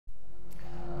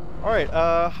Alright,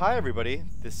 hi everybody.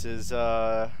 This is,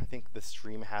 I think the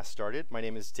stream has started. My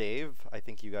name is Dave. I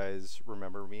think you guys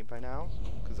remember me by now,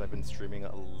 because I've been streaming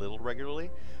a little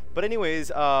regularly. But anyways,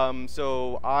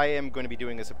 so I am going to be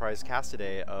doing a surprise cast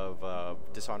today of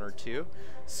Dishonored 2.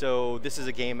 So this is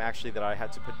a game actually that I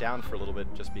had to put down for a little bit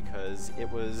just because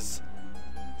it was,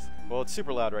 well, it's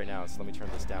super loud right now, so let me turn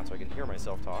this down so I can hear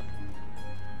myself talk.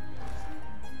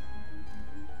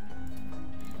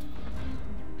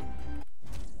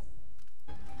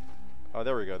 Oh,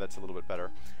 there we go. That's a little bit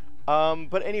better.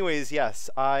 But anyways, yes,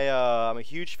 I'm a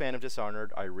huge fan of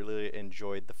Dishonored. I really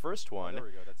enjoyed the first one. Oh, there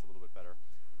we go. That's a little bit better.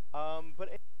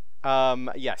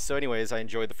 Yes. So anyways, I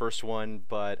enjoyed the first one,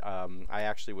 but I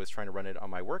actually was trying to run it on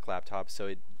my work laptop, so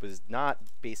it was not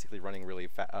basically running really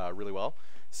well.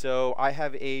 So I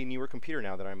have a newer computer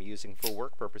now that I'm using for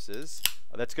work purposes.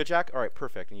 Oh, that's good, Jack. All right,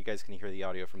 perfect. And you guys can hear the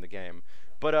audio from the game.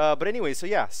 But anyway, so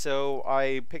yeah, so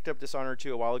I picked up Dishonored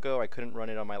 2 a while ago. I couldn't run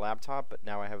it on my laptop, but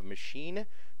now I have a machine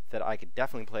that I could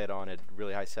definitely play it on at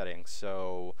really high settings.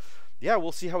 So yeah,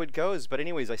 we'll see how it goes. But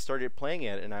anyways, I started playing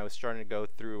it, and I was starting to go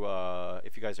through,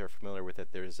 if you guys are familiar with it,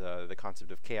 there's the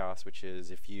concept of chaos, which is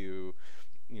if you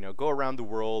go around the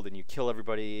world and you kill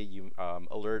everybody, you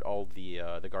alert all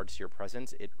the guards to your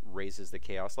presence, it raises the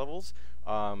chaos levels.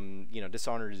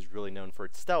 Dishonored is really known for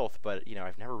its stealth, but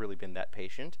I've never really been that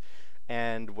patient.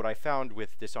 And what I found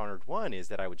with Dishonored 1 is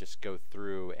that I would just go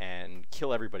through and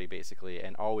kill everybody basically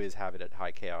and always have it at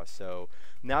high chaos. So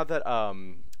now that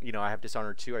I have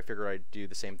Dishonored 2, I figure I'd do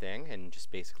the same thing and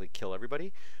just basically kill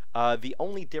everybody. The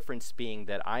only difference being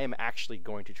that I am actually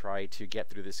going to try to get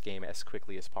through this game as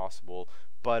quickly as possible.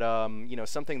 But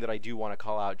something that I do want to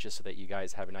call out just so that you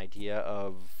guys have an idea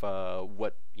of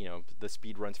what the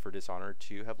speed runs for Dishonored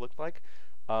 2 have looked like.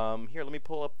 Here, let me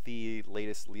pull up the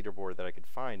latest leaderboard that I could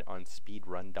find on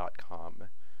speedrun.com.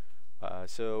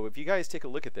 So if you guys take a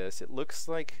look at this, it looks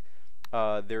like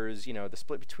there's, the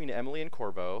split between Emily and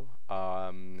Corvo.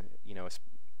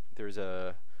 There's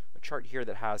a chart here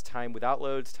that has time without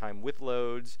loads, time with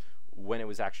loads, when it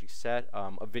was actually set,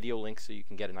 a video link so you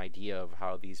can get an idea of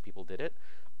how these people did it.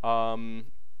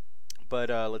 But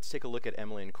let's take a look at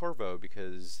Emily and Corvo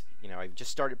because, I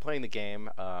just started playing the game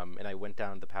and I went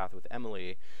down the path with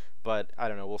Emily, but I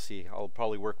don't know, we'll see. I'll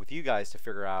probably work with you guys to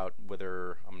figure out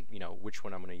whether, which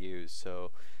one I'm going to use.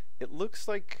 So it looks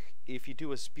like if you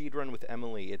do a speed run with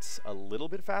Emily, it's a little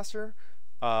bit faster.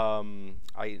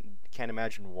 I can't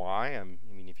imagine why. I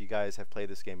mean, if you guys have played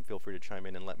this game, feel free to chime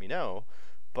in and let me know.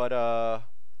 But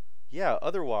yeah,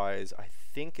 otherwise, I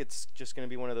think it's just going to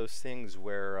be one of those things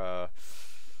where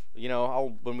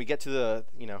when we get to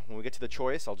the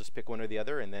choice, I'll just pick one or the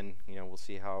other, and then we'll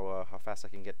see how fast I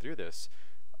can get through this.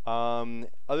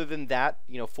 Other than that,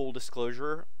 full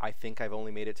disclosure, I think I've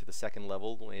only made it to the second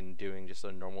level in doing just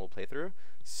a normal playthrough,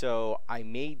 so I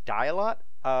may die a lot.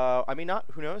 I may not.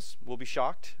 Who knows? We'll be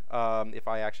shocked if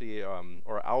I actually,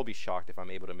 or I'll be shocked if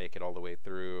I'm able to make it all the way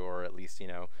through, or at least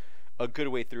a good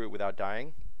way through it without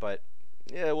dying. But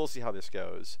yeah, we'll see how this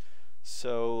goes.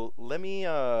 So let me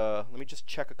just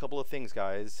check a couple of things,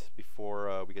 guys,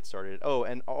 before we get started. Oh,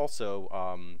 and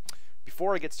also,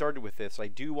 before I get started with this, I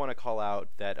do want to call out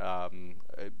that I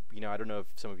don't know if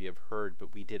some of you have heard,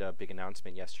 but we did a big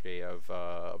announcement yesterday of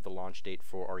the launch date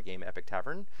for our game Epic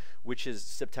Tavern, which is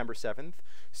September 7th.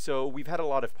 So we've had a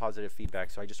lot of positive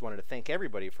feedback. So I just wanted to thank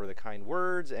everybody for the kind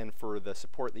words and for the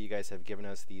support that you guys have given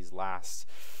us these last,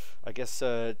 I guess,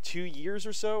 2 years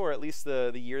or so, or at least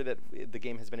the year that the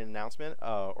game has been an announcement,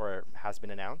 or has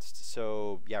been announced.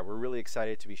 So yeah, we're really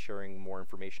excited to be sharing more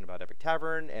information about Epic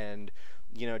Tavern and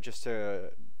just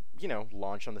to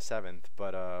launch on the 7th.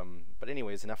 But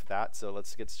anyways, enough of that. So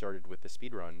let's get started with the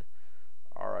speed run.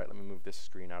 All right, let me move this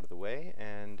screen out of the way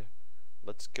and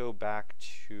let's go back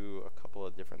to a couple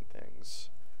of different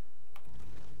things.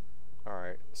 All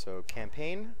right, so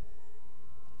campaign.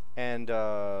 And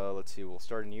let's see, we'll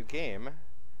start a new game.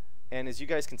 And as you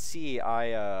guys can see, I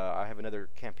have another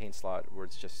campaign slot where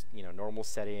it's just, normal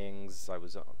settings. I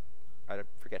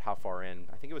forget how far in.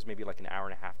 I think it was maybe like an hour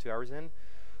and a half, 2 hours in.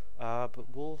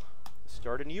 But we'll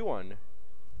start a new one.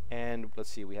 And let's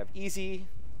see, we have easy,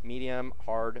 medium,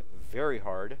 hard, very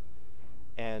hard,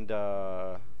 and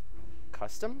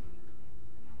custom.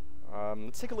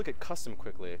 Let's take a look at custom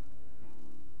quickly.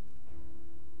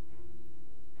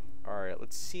 Alright,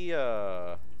 let's see,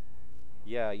 yeah,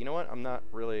 you know what, I'm not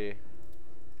really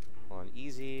on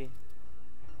easy,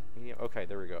 medium, okay,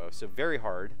 there we go, so very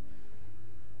hard.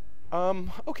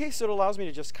 Okay, so it allows me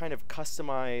to just kind of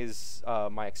customize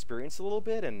my experience a little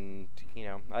bit, and,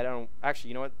 I don't, actually,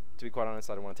 you know what, to be quite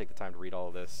honest, I don't want to take the time to read all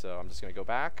of this, so I'm just going to go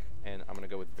back, and I'm going to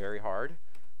go with very hard.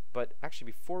 But actually,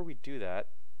 before we do that,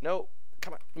 No,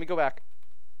 come on, let me go back.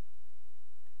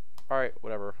 Alright,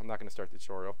 whatever. I'm not going to start the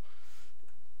tutorial.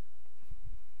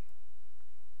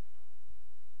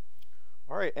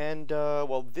 Alright, and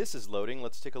while this is loading,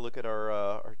 let's take a look at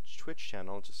our Twitch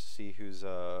channel just to see who's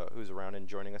around and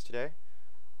joining us today.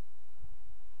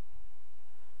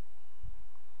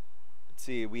 Let's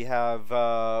see, we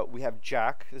have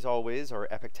Jack, as always, our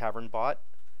Epic Tavern bot.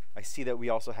 I see that we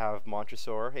also have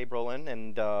Montresor, hey Brolin,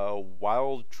 and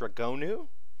Wild Dragonu.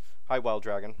 Hi, Wild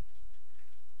Dragon.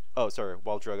 Oh, sorry,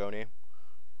 Wild Dragoni.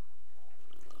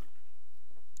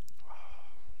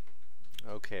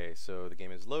 Okay, so the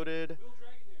game is loaded.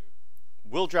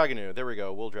 Will Dragonu. There we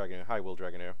go. Will Dragonu. Hi, Will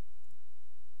Dragonu.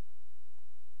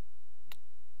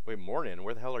 Wait, morning.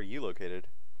 Where the hell are you located?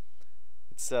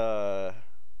 It's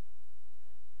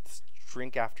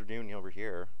drink afternoon over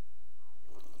here.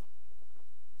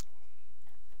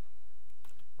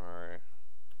 Alright.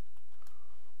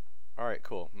 Alright,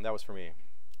 cool. And that was for me.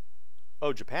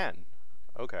 Oh, Japan.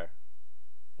 Okay.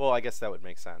 Well, I guess that would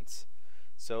make sense.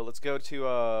 So let's go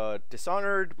to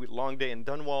Dishonored, Long Day in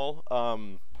Dunwall.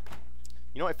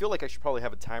 You know, I feel like I should probably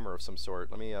have a timer of some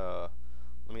sort. Let me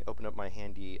open up my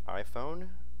handy iPhone.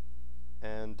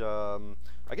 And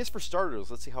I guess for starters,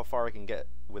 let's see how far I can get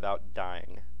without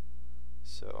dying.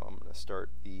 So I'm gonna start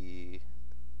the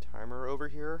timer over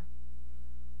here.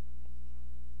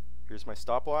 Here's my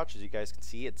stopwatch. As you guys can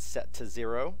see, it's set to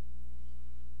 0.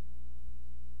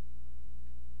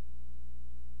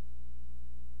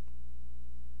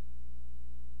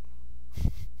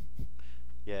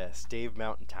 Yes, Dave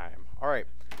Mountain time. Alright,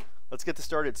 let's get this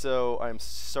started. So I'm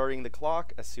starting the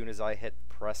clock as soon as I hit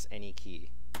press any key.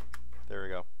 There we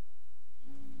go.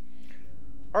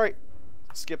 Alright,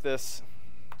 skip this.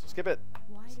 Skip it.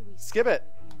 Skip it!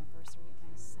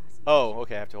 Oh,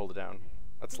 okay, I have to hold it down.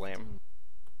 That's lame.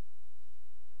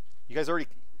 You guys already...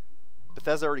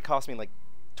 Bethesda already cost me like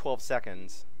 12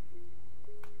 seconds.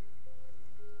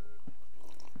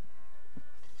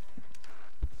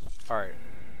 Alright.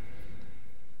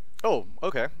 Oh,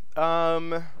 okay.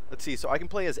 Let's see. So I can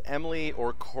play as Emily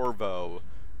or Corvo.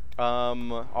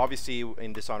 Obviously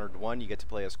in Dishonored 1 you get to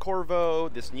play as Corvo.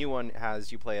 This new one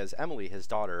has you play as Emily, his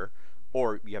daughter,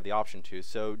 or you have the option to.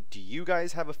 So do you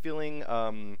guys have a feeling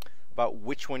about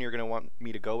which one you're going to want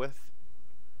me to go with?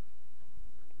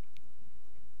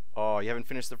 Oh, you haven't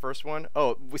finished the first one?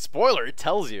 Oh, spoiler, it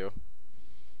tells you.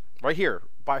 Right here,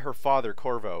 by her father,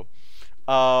 Corvo.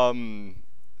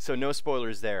 So no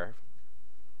spoilers there.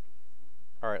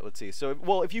 Alright, let's see. So,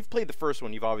 well, if you've played the first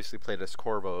one, you've obviously played as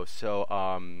Corvo. So,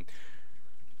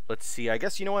 let's see. I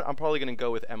guess, you know what? I'm probably going to go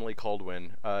with Emily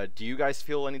Caldwin. Do you guys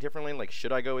feel any differently? Like,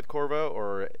 should I go with Corvo,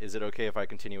 or is it okay if I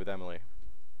continue with Emily?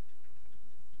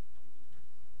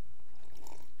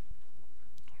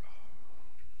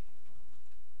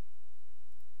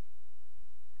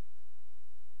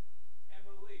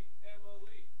 Emily.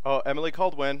 Oh, Emily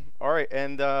Caldwin. Alright,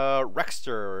 and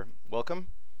Rexter, welcome.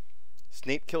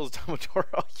 Snape kills Dumbledore.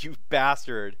 Oh, you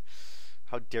bastard.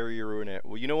 How dare you ruin it.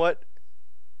 Well, you know what?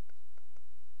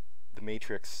 The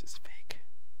Matrix is fake.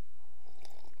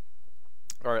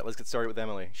 Alright, let's get started with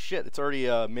Emily. Shit, it's already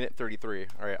minute 33.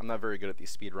 Alright, I'm not very good at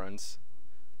these speed runs.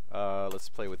 Let's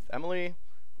play with Emily.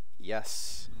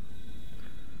 Yes.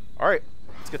 Alright,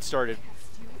 let's get started.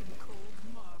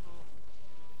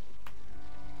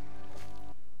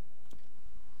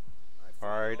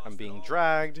 Alright, I'm being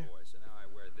dragged.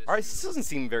 Alright, this doesn't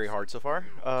seem very hard so far.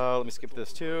 Let me skip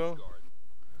this too.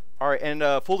 Alright,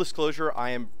 and full disclosure, I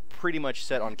am pretty much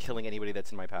set on killing anybody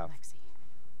that's in my path.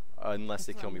 Unless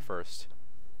they kill me first.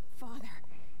 Father.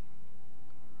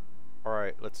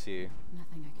 Alright, let's see.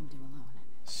 Nothing I can do alone.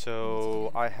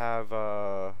 So, I have,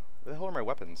 where the hell are my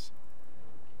weapons?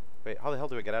 Wait, how the hell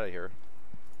do I get out of here?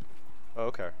 Oh,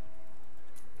 okay.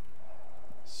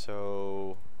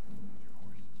 So...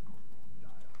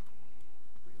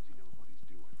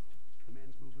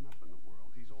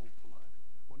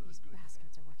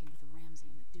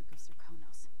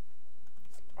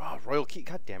 Oh, Royal Key.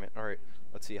 God damn it. Alright.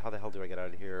 Let's see. How the hell do I get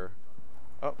out of here?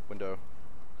 Oh, window.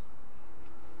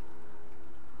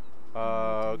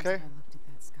 Okay.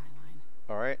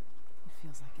 Alright. It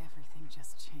feels like everything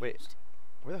just changed. Wait.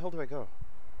 Where the hell do I go?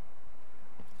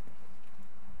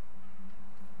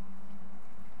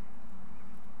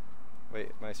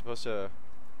 Wait, am I supposed to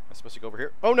go over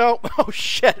here? Oh no! Oh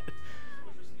shit!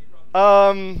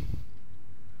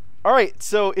 Alright,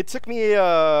 so it took me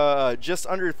just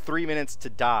under 3 minutes to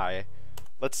die.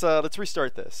 Let's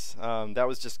restart this. That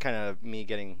was just kind of me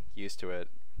getting used to it.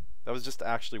 That was just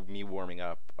actually me warming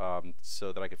up,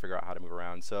 so that I could figure out how to move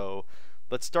around. So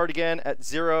let's start again at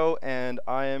 0, and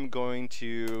I am going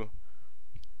to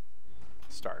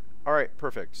start. Alright,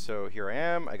 perfect. So here I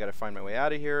am. I gotta find my way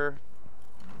out of here.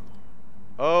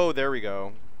 Oh, there we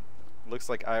go. Looks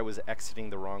like I was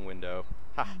exiting the wrong window.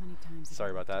 Ha!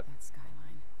 Sorry about that.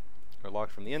 We're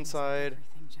locked from the inside.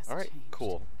 Alright,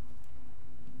 cool.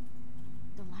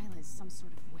 Delilah is some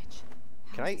sort of witch.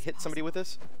 Can I hit somebody with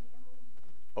this?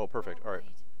 Oh, perfect. Alright.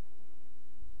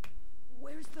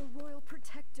 Where's the royal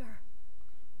protector?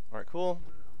 Alright, cool.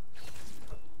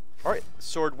 Alright,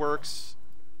 sword works.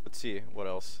 Let's see, what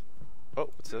else? Oh,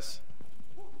 what's this?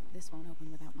 This won't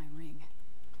open without my ring.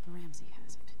 Ramsey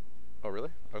has it. Oh,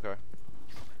 really? Okay.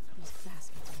 These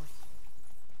baskets work.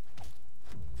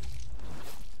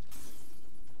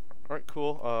 Alright,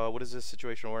 cool. What is this?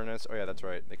 Situational awareness? Oh yeah, that's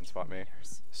right. They can spot me.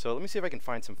 So let me see if I can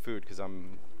find some food, because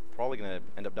I'm probably going to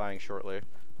end up dying shortly.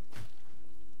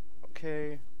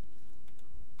 Okay.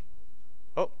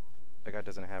 Oh, that guy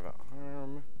doesn't have an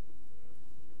arm.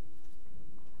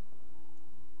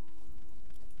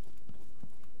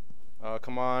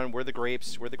 Come on, where are the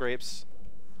grapes? Where are the grapes?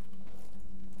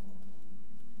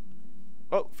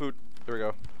 Oh, food. There we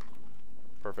go.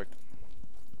 Perfect.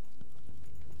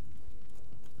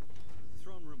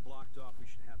 Throne room blocked off. We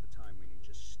should have the time we need.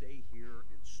 Just stay here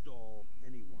and stall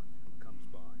anyone who comes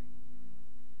by.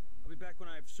 I'll be back when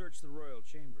I've searched the royal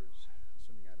chambers,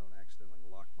 assuming I don't accidentally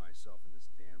lock myself in this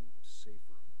damn safe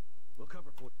room. We'll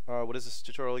cover for. What is this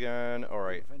tutorial again?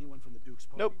 Alright. If anyone from the Duke's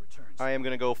party Nope. returns, I am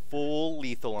gonna go full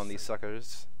lethal on these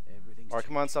suckers. everything's Alright,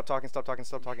 come on, stop talking, stop talking,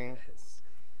 stop talking. Yes.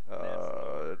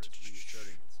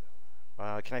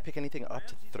 Can I pick anything up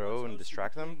to throw and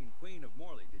distract them?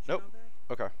 Nope.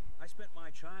 Okay.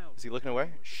 Is he looking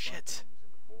away? Shit.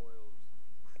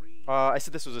 I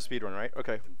said this was a speedrun, right?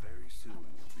 Okay. Very soon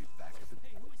you'll be back at the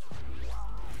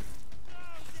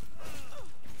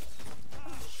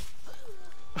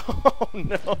Oh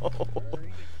no.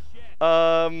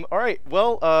 Alright,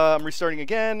 well, I'm restarting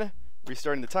again.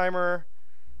 Restarting the timer.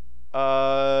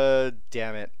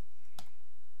 Damn it.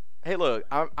 Hey, look,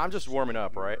 I'm just warming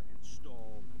up, right?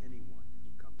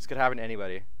 This could happen to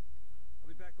anybody. I'll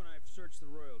be back when I've searched the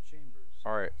royal chambers.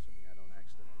 Alright. Assuming I don't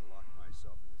accidentally lock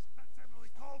myself in this. That's Emily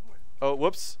Caldwell. Oh,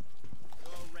 whoops.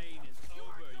 Your reign is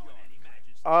over, your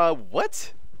majesty.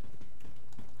 What?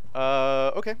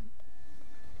 Okay.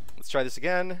 Let's try this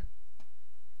again.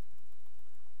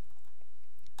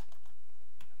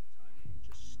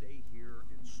 Just stay here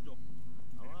and stop.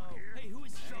 Hello? Hey, who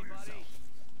is somebody?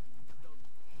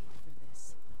 For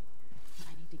this. But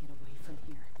I need to get away from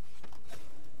here.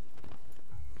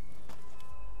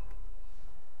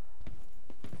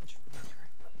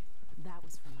 Traitor. That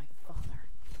was for my father.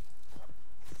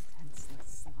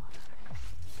 Senseless slaughter.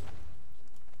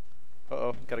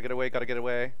 Uh-oh. Gotta get away, gotta get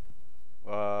away.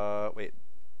 Wait.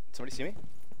 Somebody see me?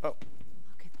 Oh.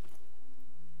 Look at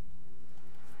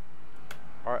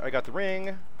Alright, I got the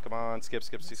ring. Come on, skip,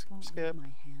 skip, this. skip, Won't skip. hold my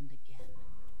hand again.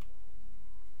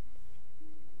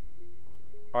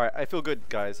 Alright, I feel good,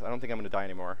 guys. I don't think I'm gonna die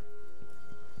anymore.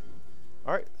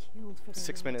 Alright. Killed for their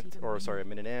 6 loyalty minutes, to or me. sorry, a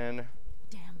minute in.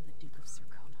 Damn the Duke of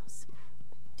Serkonos.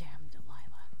 Damn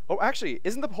Delilah. Oh, actually,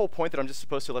 isn't the whole point that I'm just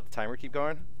supposed to let the timer keep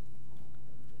going?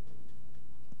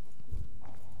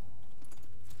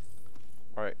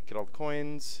 Alright, get all the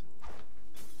coins.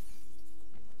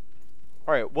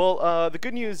 Alright, well, the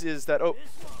good news is that...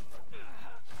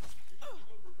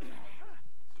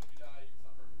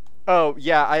 Oh,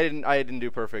 yeah, I didn't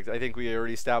do perfect. I think we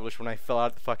already established when I fell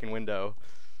out the fucking window.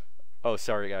 Oh,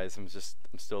 sorry, guys. I'm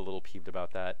still a little peeved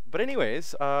about that. But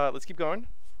anyways, let's keep going.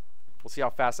 We'll see how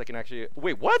fast I can actually...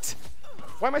 Wait, what?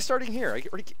 Why am I starting here? I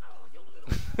already...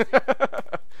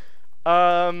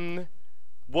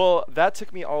 Well, that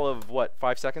took me all of what,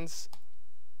 5 seconds?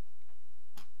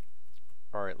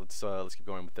 All right, let's keep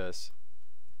going with this.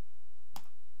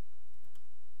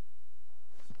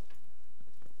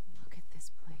 Look at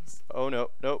this place. Oh no,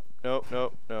 no, no,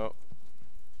 no, no.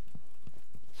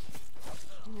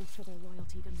 Killed for their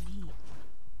loyalty to me.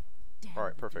 Damn All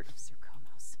right, the perfect. Duke of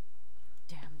Serkonos.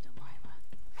 Damn Delilah.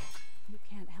 You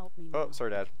can't help me now. Oh, sorry,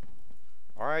 Dad.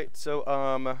 All right, so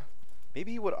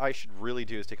maybe what I should really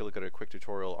do is take a look at a quick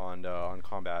tutorial on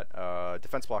combat.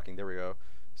 Defense blocking. There we go.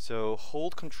 So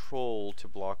hold control to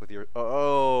block with your...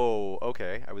 Oh,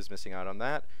 okay. I was missing out on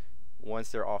that. Once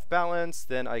they're off balance,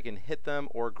 then I can hit them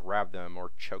or grab them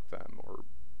or choke them or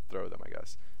throw them, I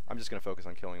guess. I'm just going to focus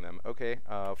on killing them. Okay,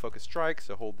 focus strike,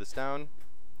 so hold this down.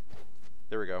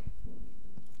 There we go.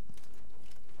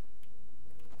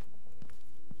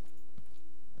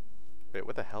 Wait,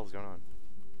 what the hell is going on?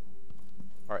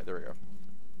 Alright, there we go.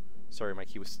 Sorry, my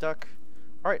key was stuck.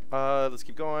 Alright, let's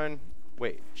keep going.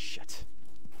 Wait, shit.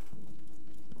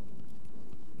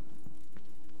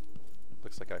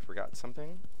 Looks like I forgot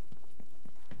something.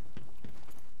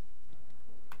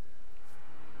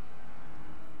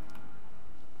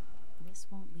 This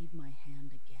won't leave my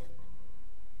hand again.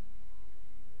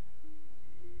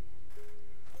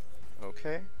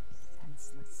 Okay.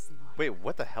 Senseless slaughter. Wait,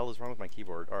 what the hell is wrong with my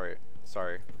keyboard? Alright,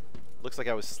 sorry. Looks like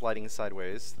I was sliding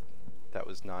sideways. That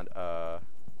was not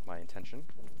my intention.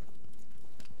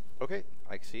 Okay,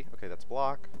 I see. Okay, that's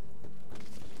block.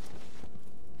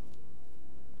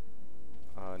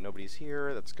 Nobody's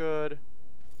here. That's good.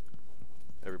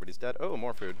 Everybody's dead. Oh,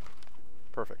 more food.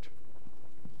 Perfect.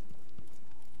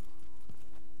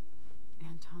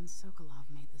 Anton Sokolov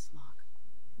made this lock.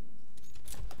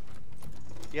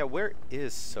 Yeah, where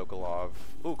is Sokolov?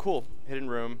 Oh, cool. Hidden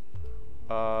room.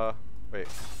 Wait.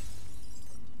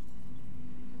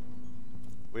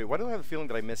 Wait, why do I have a feeling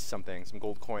that I missed something? Some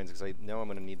gold coins, because I know I'm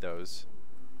going to need those.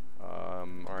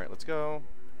 Alright, let's go.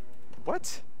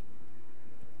 What?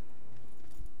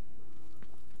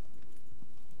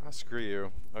 Ah, screw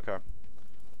you. Okay.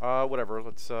 Whatever.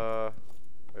 Let's, wait,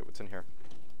 what's in here?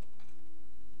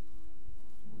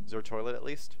 Is there a toilet, at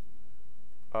least?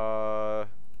 Oh,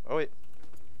 wait.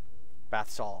 Bath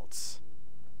salts.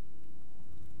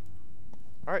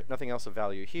 Alright, nothing else of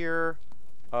value here.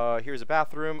 Here's a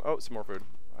bathroom. Oh, some more food.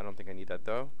 I don't think I need that,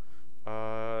 though.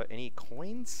 Any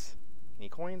coins? Any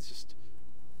coins? Just...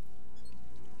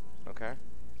 Okay. I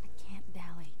can't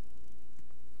dally.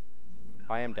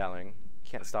 I am dallying.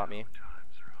 Can't stop me.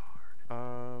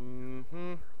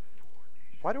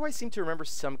 Why do I seem to remember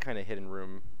some kind of hidden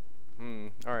room?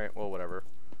 Alright, well, whatever.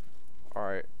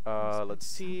 Alright, let's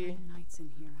see.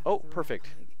 Oh, perfect.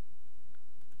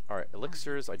 Alright,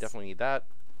 elixirs, I definitely need that.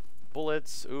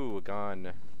 Bullets, ooh, a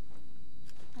gun.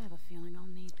 I have a feeling I'll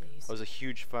need these. I was a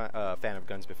huge fan of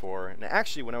guns before, and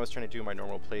actually when I was trying to do my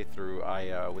normal playthrough,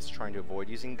 I was trying to avoid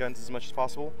using guns as much as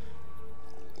possible.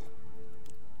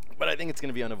 But I think it's going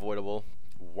to be unavoidable.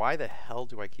 Why the hell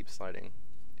do I keep sliding? Do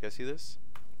you guys see this?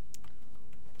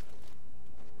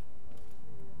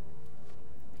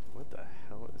 What the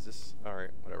hell is this? Alright,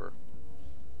 whatever.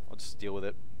 I'll just deal with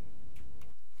it.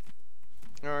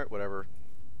 Alright, whatever.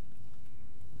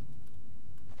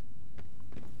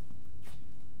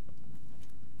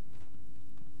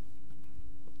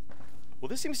 Well,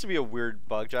 this seems to be a weird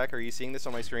bug, Jack. Are you seeing this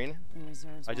on my screen?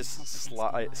 I just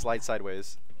slide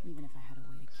sideways. Even if I had a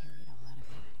way to carry it all out of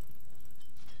here.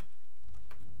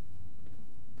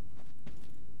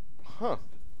 Huh.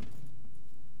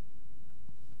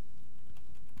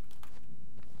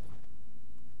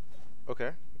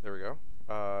 Okay, there we go.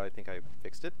 I think I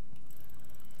fixed it.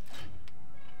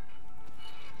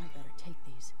 I better take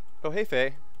these. Oh, hey,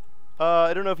 Faye.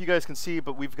 I don't know if you guys can see,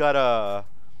 but we've got an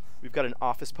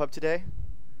office pub today.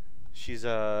 She's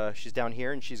down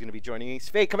here, and she's gonna be joining us.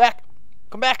 Faye, come back!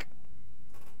 Come back!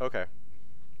 Okay.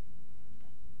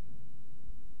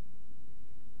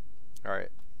 All right.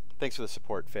 Thanks for the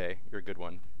support, Faye. You're a good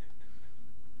one.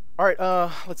 All right.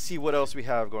 Let's see what else we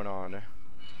have going on.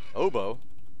 Oboe.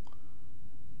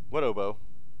 What oboe?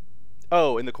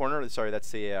 Oh, in the corner. Sorry,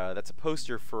 that's a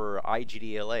poster for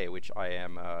IGDLA, which I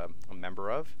am a member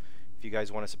of. If you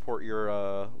guys want to support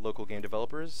your local game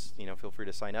developers, you know, feel free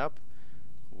to sign up.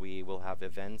 We will have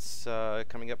events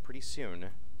coming up pretty soon.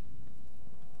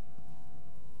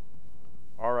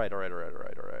 All right. Why do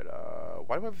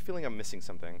I have a feeling I'm missing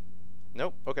something?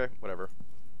 Nope. Okay, whatever.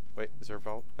 Wait, is there a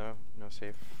vault? No, no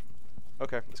safe.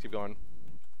 Okay, let's keep going.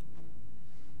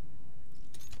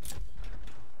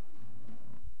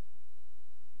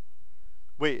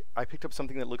 Wait, I picked up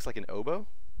something that looks like an oboe?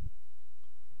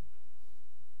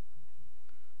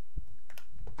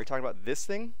 Are you talking about this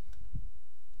thing?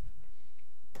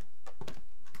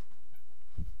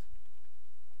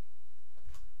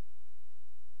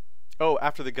 Oh,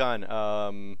 after the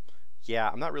gun.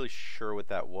 Yeah, I'm not really sure what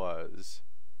that was.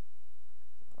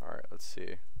 Alright, let's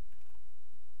see.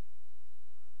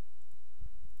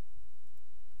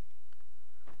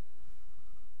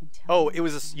 Oh, it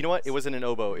was a, you know what? It wasn't an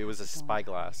oboe. It was a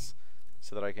spyglass,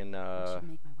 so that I can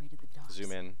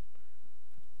zoom in.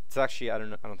 It's actually I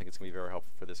don't think it's gonna be very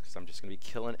helpful for this because I'm just gonna be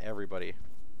killing everybody.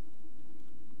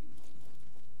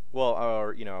 Well,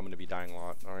 or you know, I'm gonna be dying a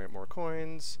lot. All right, more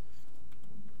coins.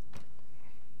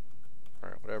 All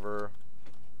right, whatever.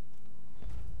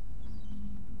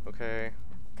 Okay.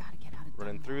 Gotta get out of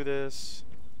Running through this.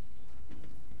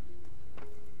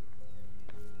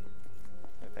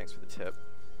 Yeah, thanks for the tip.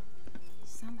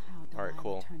 Somehow, all right,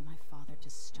 cool. Turned my father to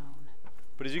stone.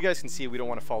 But as you guys can see, we don't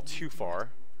want to fall too far.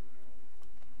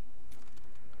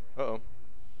 Uh-oh.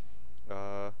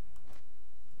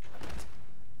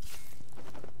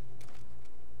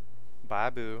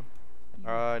 Bye, boo.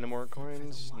 No more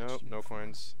coins. Nope, no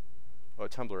coins. Oh, a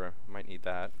tumbler. Might need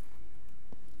that.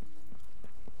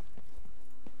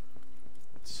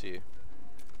 Let's see.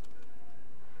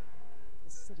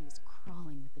 The city is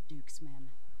crawling with the Duke's men.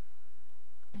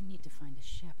 I need to find a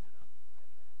ship.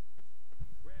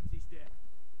 Ramsey's dead.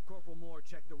 Corporal Moore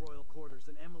checked the royal quarters,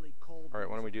 and Emily Cole. All right,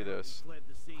 why don't we do this? Fled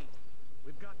the scene.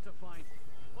 We've got to find.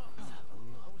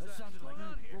 That sounded like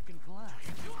broken glass.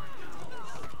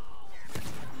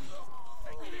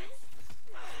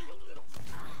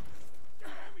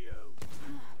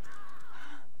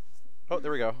 Oh,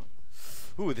 there we go.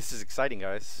 Ooh, this is exciting,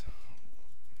 guys.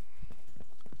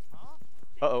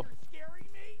 Uh-oh.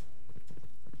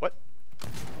 What?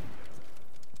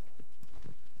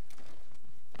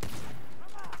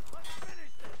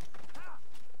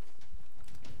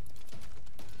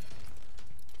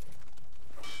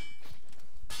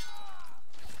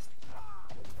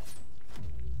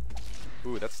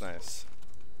 Ooh, that's nice.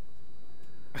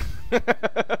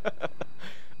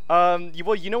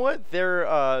 Well, you know what?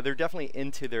 They're definitely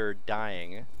into their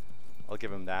dying. I'll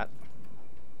give them that.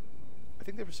 I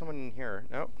think there was someone in here.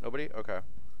 No, nobody. Okay.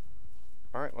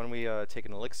 All right. Why don't we take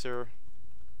an elixir?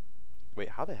 Wait,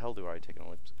 how the hell do I take an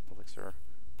elixir?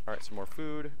 All right, some more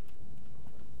food.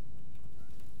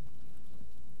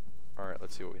 All right,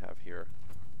 let's see what we have here.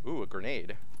 Ooh, a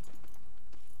grenade.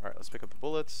 All right, let's pick up the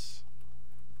bullets.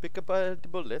 Pick up the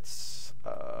bullets.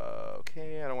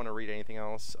 Okay, I don't want to read anything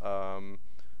else.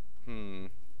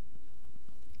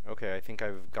 Okay, I think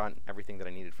I've gotten everything that I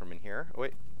needed from in here. Oh,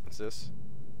 wait, what's this?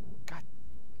 God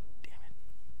damn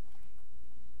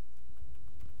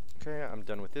it. Okay, I'm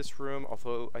done with this room.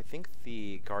 Although, I think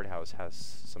the guardhouse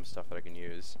has some stuff that I can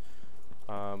use.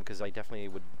 Because I definitely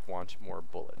would want more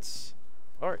bullets.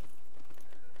 Alright.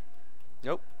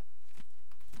 Nope.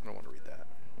 I don't want to read that.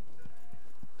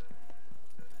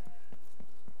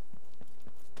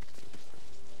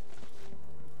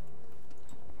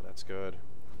 That's good.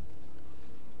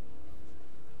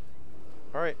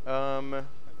 Alright,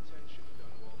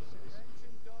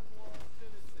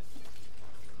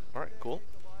 alright, cool.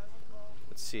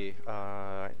 Let's see.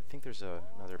 I think there's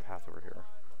another path over here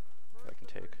that I can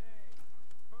take.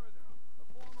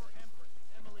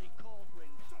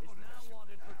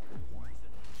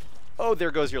 Oh,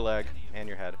 there goes your leg and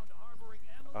your head.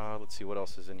 Let's see what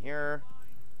else is in here.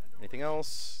 Anything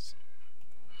else?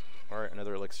 Alright,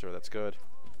 another elixir. That's good.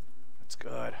 That's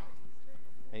good.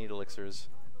 I need elixirs.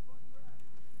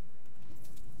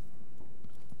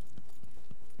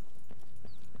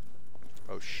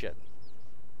 Oh shit.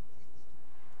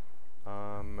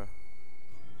 I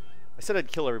said I'd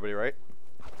kill everybody, right?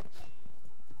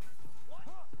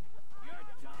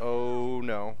 Oh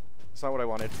no. That's not what I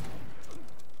wanted.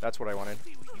 That's what I wanted.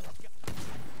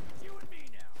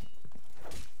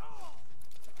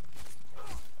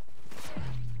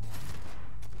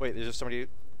 Wait, there's just somebody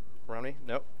around me?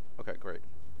 Nope. Okay, great.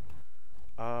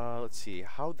 Let's see.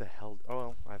 How the hell... Oh,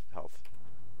 well, I have health.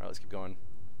 Alright, let's keep going.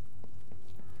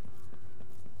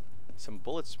 Some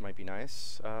bullets might be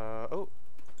nice. Oh.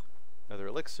 Another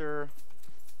elixir.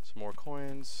 Some more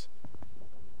coins.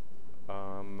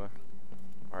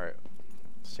 Alright.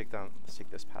 Let's take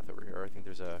this path over here. I think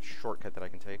there's a shortcut that I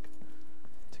can take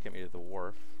to get me to the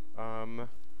wharf.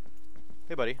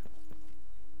 Hey buddy.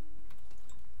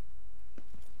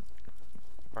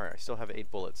 Alright, I still have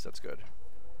 8 bullets. That's good.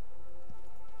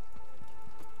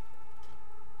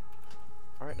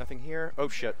 Alright, nothing here. Oh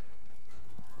shit.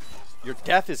 Your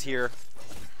death is here.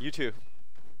 You too.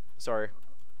 Sorry.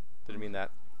 Didn't mean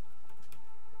that.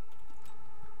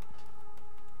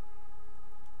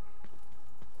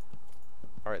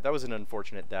 Alright, that was an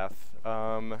unfortunate death.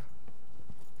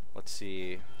 Let's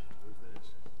see.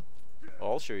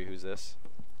 Oh, I'll show you who's this.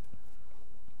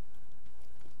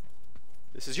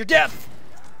 This is your death!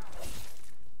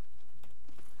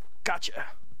 Gotcha!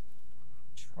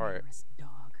 Alright.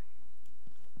 Dog.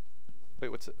 Wait,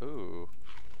 what's it? Ooh.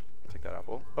 Take that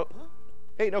apple. Oh!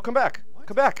 Hey, no, come back!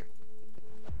 Come back!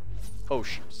 Oh,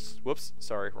 whoops.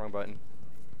 Sorry, wrong button.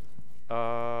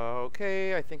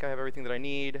 Okay, I think I have everything that I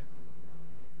need.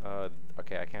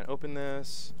 Okay, I can't open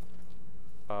this.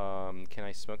 Can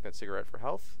I smoke that cigarette for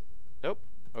health? Nope.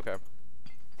 Okay.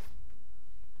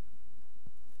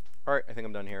 Alright, I think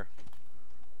I'm done here.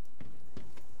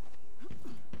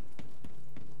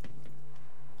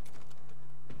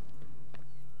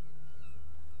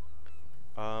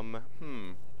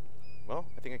 Well,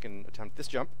 I think I can attempt this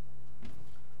jump.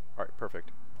 Alright,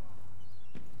 perfect.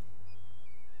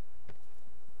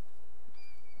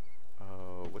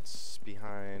 What's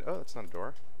behind? Oh, that's not a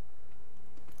door.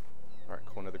 Alright,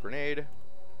 cool, another grenade.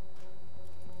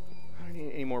 I don't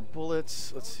need any more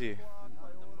bullets. Let's see.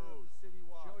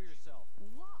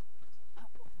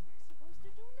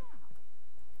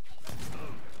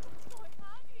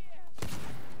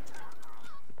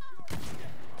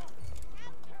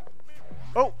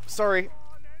 sorry.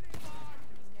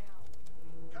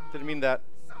 Didn't mean that.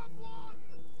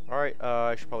 Alright,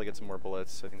 I should probably get some more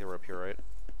bullets. I think they were up here, right?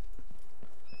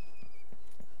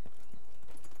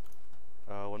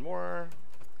 One more.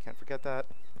 Can't forget that.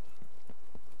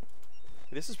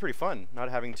 This is pretty fun, not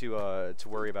having to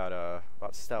worry about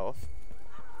stealth.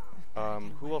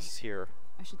 Who else is here?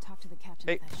 I should talk to the captain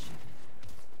Hey. of that ship.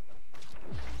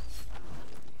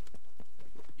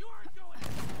 You aren't going.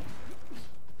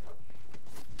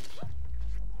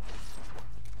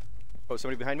 Oh,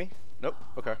 somebody behind me? Nope.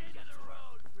 Okay.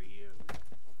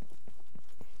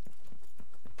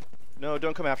 No,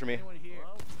 don't come after me. Anyone here?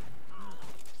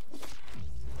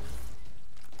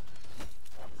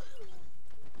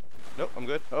 Nope, I'm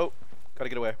good. Oh, gotta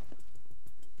get away.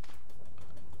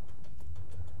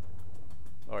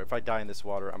 Alright, if I die in this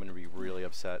water, I'm gonna be really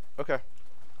upset. Okay.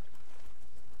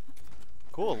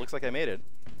 Cool, looks like I made it.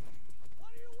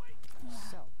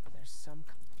 So, there's some...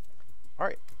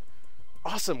 Alright.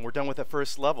 Awesome, we're done with the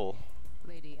first level.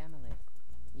 Lady Emily,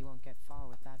 you won't get far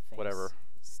with that face. Whatever.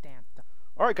 Stamped.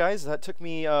 Alright guys, that took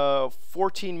me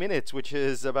 14 minutes, which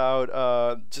is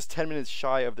about just 10 minutes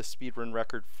shy of the speedrun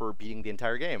record for beating the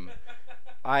entire game.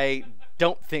 I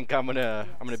don't think I'm gonna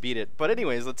beat it. But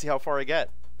anyways, let's see how far I get.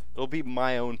 It'll be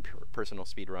my own personal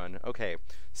speedrun. Okay,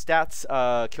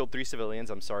 stats, killed 3 civilians,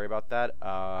 I'm sorry about that.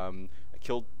 I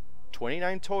killed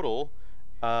 29 total.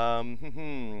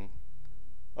 Oh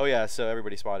yeah, so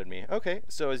everybody spotted me. Okay,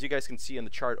 so as you guys can see in the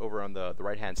chart over on the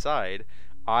right hand side,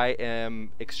 I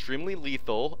am extremely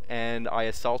lethal and I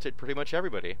assaulted pretty much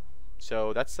everybody.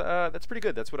 So that's pretty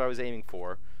good. That's what I was aiming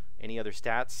for. Any other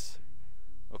stats?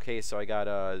 Okay, so I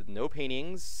got no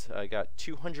paintings. I got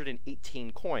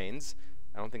 218 coins.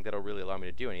 I don't think that'll really allow me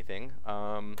to do anything.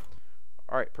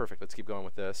 Alright, perfect. Let's keep going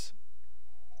with this.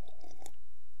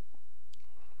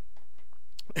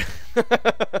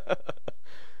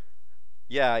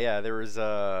 Yeah, there was,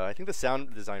 I think the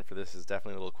sound design for this is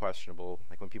definitely a little questionable.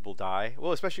 Like when people die.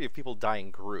 Well, especially if people die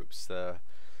in groups. The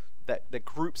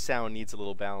group sound needs a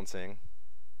little balancing.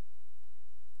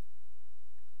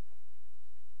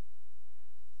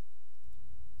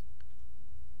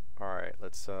 Alright,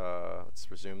 let's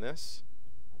resume this.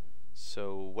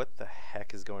 So, what the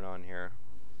heck is going on here?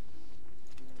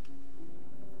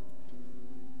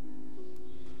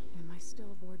 Am I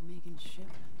still aboard Megan's ship?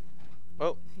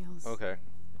 Oh, Feels okay.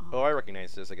 odd. Oh, I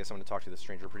recognize this. I guess I'm going to talk to the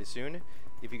stranger pretty soon.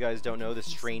 If you guys don't know, the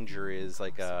stranger is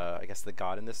like, I guess the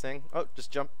god in this thing. Oh, just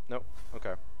jump. Nope.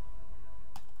 Okay.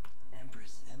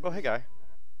 Empress Oh, hey, guy.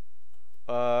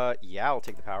 Yeah, I'll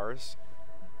take the powers.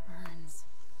 Burns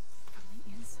from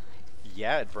the inside.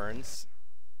 Yeah, it burns.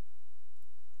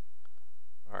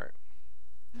 Alright.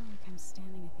 I feel like I'm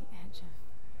standing at the edge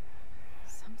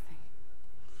of something.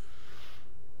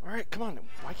 Alright, come on.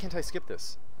 Why can't I skip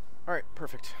this? Alright,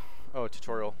 perfect. Oh,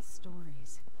 tutorial.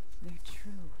 Stories. They're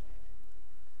true.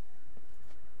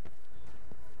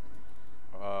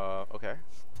 Okay.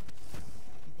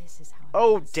 This is how it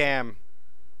Oh, was. damn.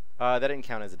 That didn't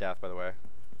count as a death, by the way.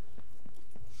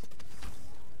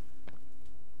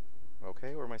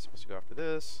 Okay, where am I supposed to go after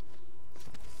this?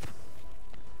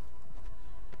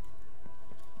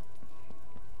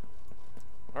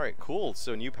 Alright, cool.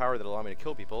 So new power that allow me to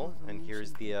kill people. And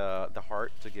here's the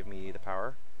heart to give me the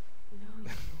power. No, you.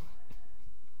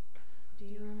 Do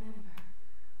you remember?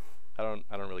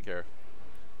 I don't really care.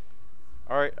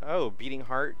 Alright, oh, beating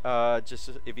heart. Just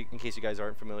in case you guys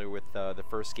aren't familiar with the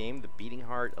first game, the beating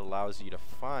heart allows you to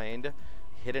find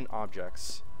hidden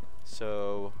objects.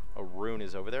 So a rune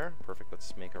is over there. Perfect,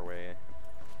 let's make our way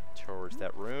towards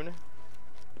that rune.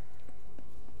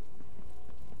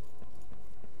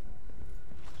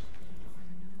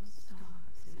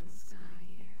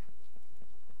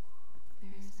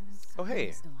 Oh, hey.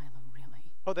 Who's Delilah, really?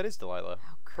 Oh, that is Delilah.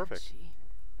 How could Perfect. she?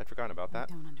 I'd forgotten about I that.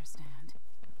 don't understand.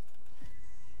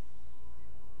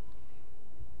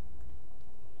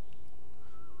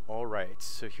 Alright,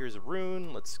 so here's a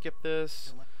rune. Let's skip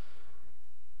this.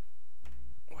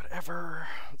 Whatever.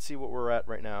 Let's see what we're at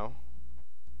right now.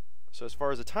 So as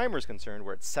far as the timer is concerned,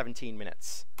 we're at 17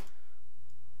 minutes.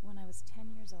 When I was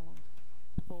 10 years old,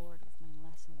 bored with my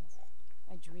lessons,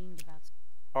 I dreamed about...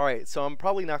 Alright, so I'm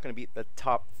probably not going to beat the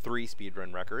top 3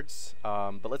 speedrun records,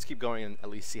 but let's keep going and at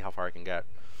least see how far I can get.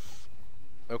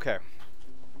 Okay.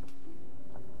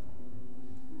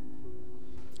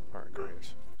 Alright,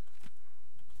 great.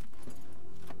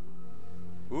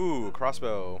 Ooh,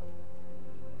 crossbow.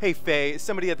 Hey, Faye, is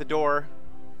somebody at the door?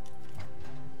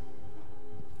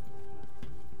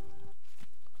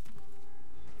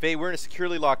 Faye, we're in a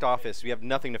securely locked office. We have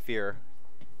nothing to fear.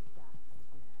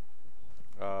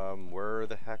 Where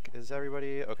the heck is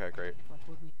everybody? Okay, great. What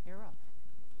would we hear of?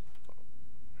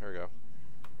 Here we go.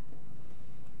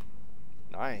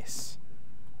 Nice.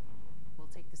 We'll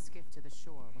take the skiff to the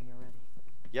shore when you're ready.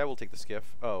 Yeah, we'll take the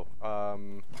skiff. Oh,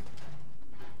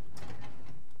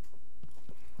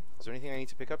 is there anything I need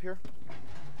to pick up here?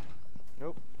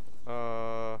 Nope.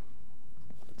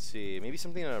 Let's see. Maybe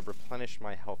something to replenish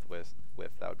my health with.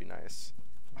 That would be nice.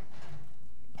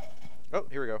 Oh,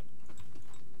 here we go.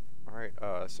 Alright,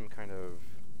 some kind of...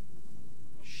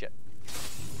 shit.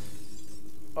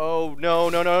 Oh, no,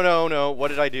 no, no, no, no. What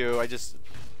did I do? I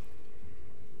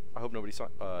hope nobody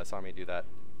saw me do that.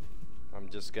 I'm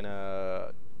just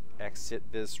gonna exit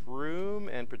this room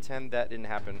and pretend that didn't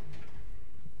happen.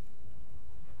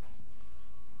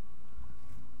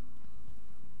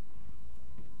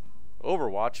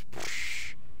 Overwatch.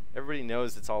 Psh, everybody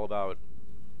knows it's all about...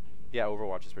 Yeah,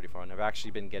 Overwatch is pretty fun. I've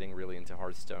actually been getting really into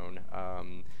Hearthstone.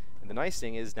 And the nice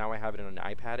thing is now I have it on an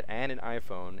iPad and an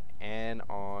iPhone and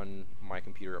on my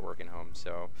computer at work and home,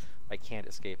 so I can't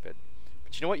escape it.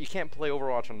 But you know what? You can't play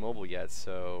Overwatch on mobile yet,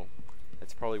 so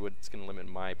that's probably what's going to limit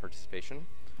my participation.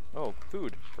 Oh,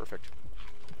 food. Perfect.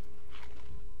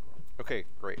 Okay,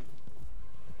 great.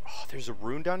 Oh, there's a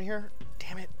rune down here?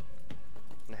 Damn it. I'm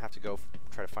going to have to go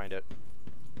try to find it.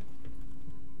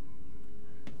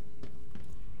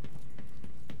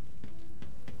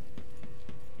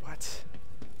 What?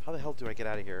 How the hell do I get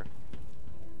out of here?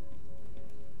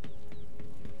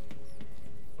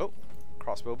 Oh,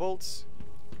 crossbow bolts.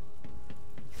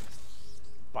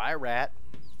 Bye, rat.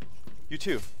 You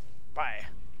too. Bye.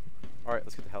 Alright,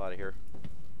 let's get the hell out of here.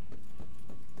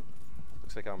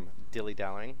 Looks like I'm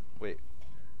dilly-dallying. Wait.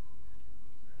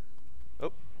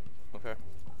 Oh, okay.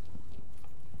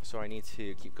 So I need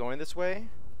to keep going this way.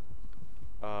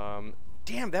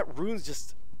 Damn, that rune's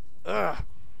just... Ugh.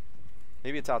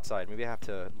 Maybe it's outside. Maybe I have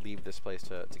to leave this place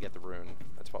to get the rune.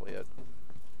 That's probably it.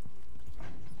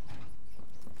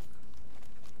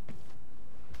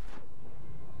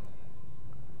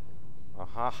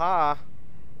 Ha.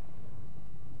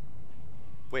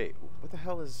 Wait, what the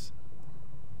hell is...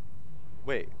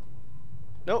 Wait.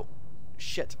 No.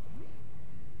 Shit.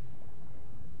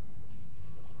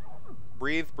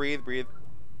 Breathe, breathe, breathe.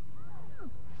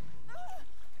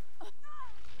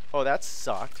 Oh, that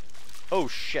sucked. Oh,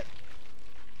 shit.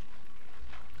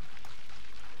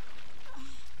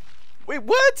 Wait,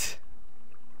 what?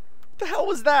 What the hell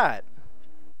was that?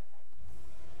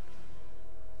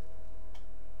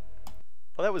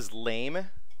 Oh, that was lame.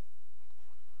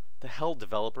 The hell,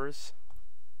 developers.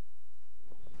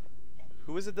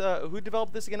 Who is it? Who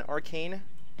developed this again? Arcane?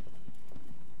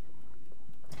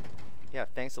 Yeah,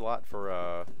 thanks a lot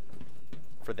for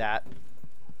that.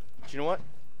 But you know what?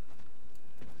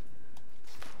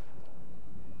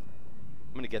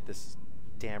 I'm gonna get this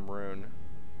damn rune.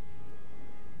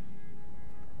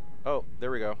 Oh,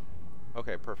 there we go.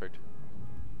 Okay, perfect.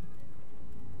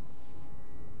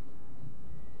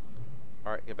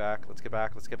 Alright, get back. Let's get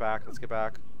back. Let's get back. Let's get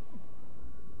back.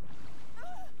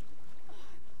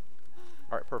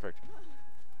 Alright, perfect.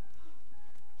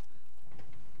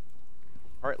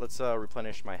 Alright, let's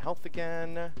replenish my health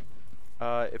again.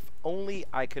 If only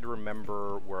I could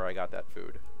remember where I got that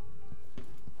food.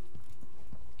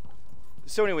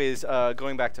 So anyways,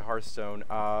 going back to Hearthstone,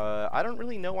 I don't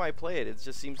really know why I play it. It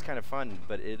just seems kind of fun,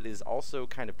 but it is also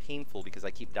kind of painful because I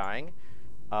keep dying.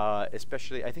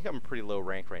 Especially, I think I'm pretty low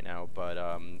rank right now, but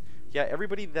yeah,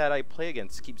 everybody that I play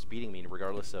against keeps beating me,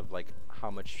 regardless of like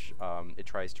how much it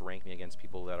tries to rank me against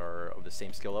people that are of the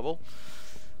same skill level.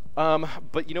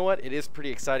 But you know what? It is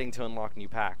pretty exciting to unlock new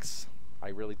packs. I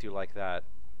really do like that.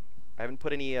 I haven't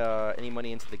put any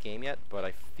money into the game yet, but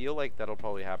I feel like that'll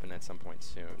probably happen at some point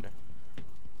soon.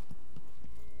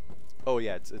 Oh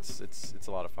yeah, it's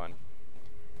a lot of fun.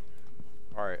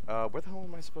 All right, where the hell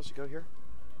am I supposed to go here?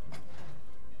 I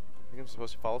think I'm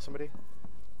supposed to follow somebody.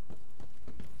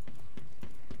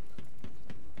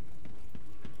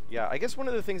 Yeah, I guess one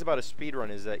of the things about a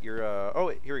speedrun is that you're oh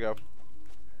wait, here we go.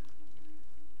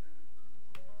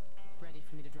 Ready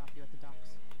for me to drop you at the docks?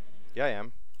 Yeah, I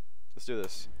am. Let's do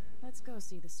this. Let's go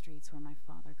see the streets where my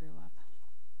father grew up.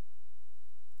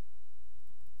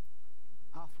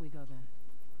 Off we go then.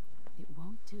 It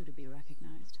won't do to be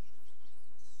recognized.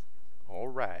 All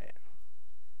right.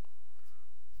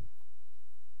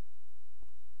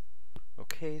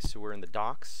 Okay, so we're in the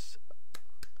docks.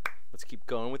 Let's keep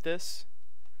going with this.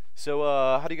 So,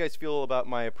 how do you guys feel about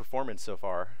my performance so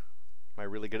far? Am I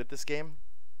really good at this game?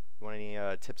 You want any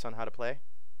tips on how to play?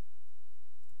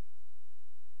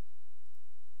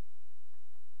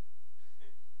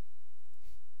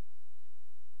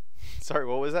 Sorry,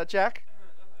 what was that, Jack?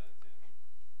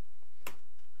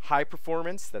 High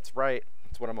performance? That's right.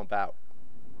 That's what I'm about.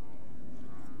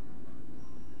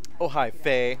 Oh, hi, You could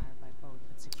Faye. admire by boat,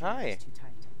 but security Hi. is too tight.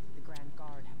 The Grand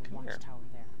Guard have a Come here. watchtower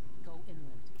there. Go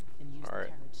inland and use All the right.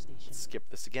 carriage station. Let's skip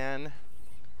this again.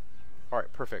 All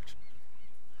right, perfect.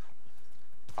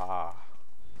 Ah.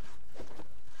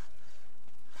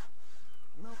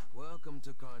 Nope. Welcome to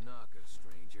Karnaka,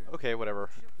 stranger. Okay, whatever.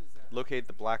 Locate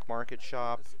the black market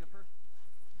shop.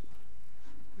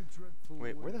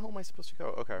 Wait, where the hell am I supposed to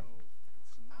go? Okay.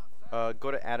 Go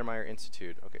to Admire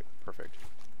Institute. Okay, perfect.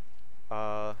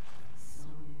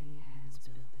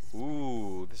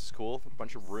 Ooh, this is cool. A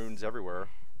bunch of runes everywhere.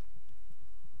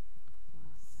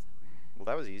 Well,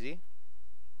 that was easy.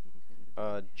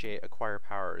 J, acquire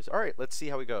powers. All right, let's see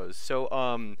how it goes. So,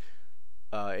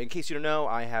 in case you don't know,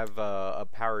 I have a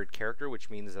powered character, which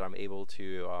means that I'm able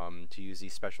to use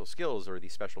these special skills or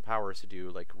these special powers to do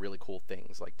like really cool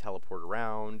things, like teleport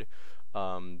around.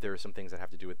 There are some things that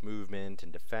have to do with movement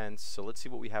and defense. So let's see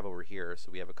what we have over here.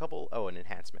 So we have a couple. Oh, and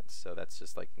enhancements. So that's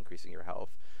just like increasing your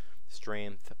health,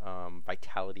 strength,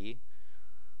 vitality.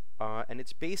 And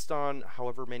it's based on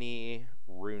however many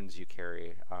runes you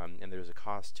carry, and there's a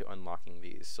cost to unlocking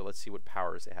these. So let's see what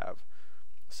powers they have.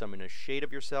 Summon a shade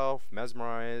of yourself,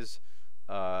 mesmerize,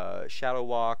 shadow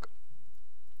walk,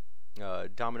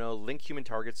 domino, link human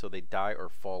targets so they die or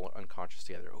fall unconscious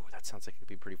together. Oh, that sounds like it could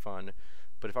be pretty fun.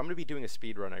 But if I'm going to be doing a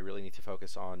speed run, I really need to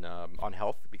focus on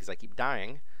health because I keep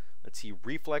dying. Let's see,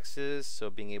 reflexes,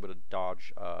 so being able to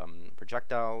dodge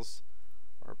projectiles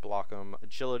or block them.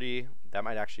 Agility, that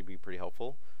might actually be pretty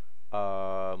helpful.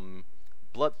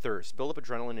 Bloodthirst, build up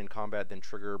adrenaline in combat, then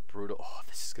trigger brutal. Oh,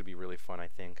 this is going to be really fun, I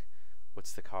think.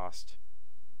 What's the cost?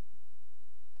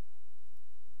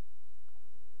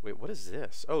 Wait, what is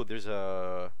this? Oh, there's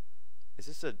a... Is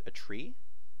this a tree?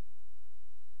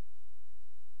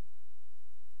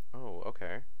 Oh,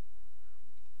 okay.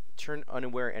 Turn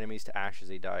unaware enemies to ash as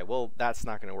they die. Well, that's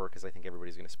not going to work because I think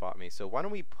everybody's going to spot me. So why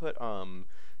don't we put...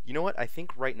 You know what? I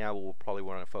think right now what we'll probably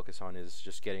want to focus on is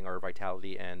just getting our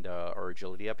vitality and our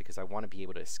agility up because I want to be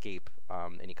able to escape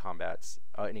any combat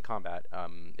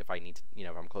if I need to,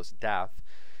 if I'm close to death.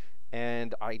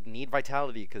 And I need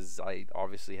vitality because I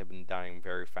obviously have been dying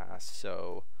very fast.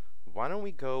 So why don't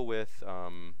we go with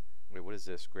wait, what is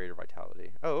this? Greater vitality.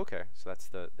 Oh, okay. So that's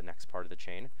the next part of the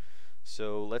chain.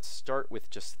 So let's start with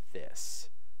just this.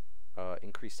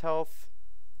 Increased health.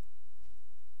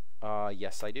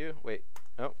 Yes, I do. Wait.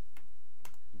 Oh.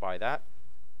 Buy that.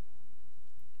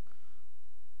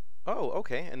 Oh,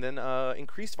 okay. And then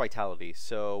increased vitality.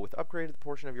 So with upgraded, the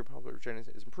portion of your popular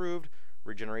regeneration is improved.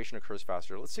 Regeneration occurs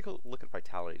faster. Let's take a look at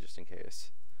vitality just in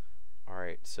case.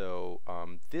 Alright, so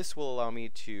this will allow me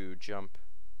to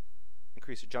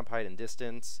increase the jump height and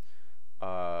distance,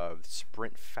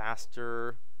 sprint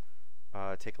faster,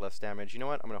 take less damage. You know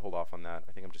what? I'm going to hold off on that.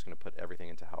 I think I'm just going to put everything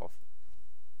into health.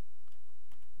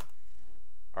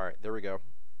 Alright, there we go.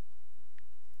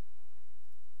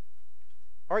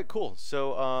 Alright, cool.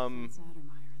 So,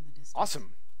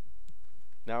 awesome.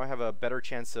 Now I have a better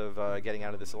chance of getting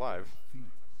out of this alive.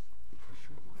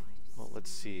 Well,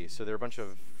 let's see. So there are a bunch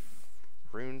of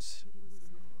runes.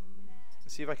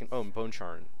 Let's see if I can... Oh, bone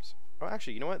charms. Oh,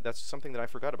 actually, you know what? That's something that I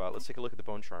forgot about. Let's take a look at the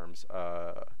bone charms.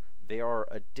 They are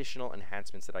additional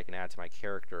enhancements that I can add to my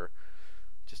character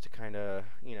just to kind of,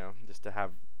 just to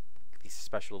have these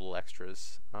special little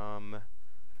extras.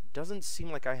 Doesn't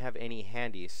seem like I have any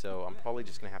handy, so I'm probably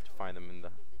just going to have to find them in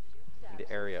the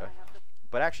area.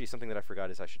 But actually, something that I forgot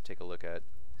is I should take a look at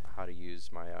how to use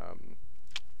my,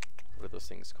 what are those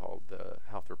things called? The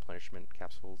health replenishment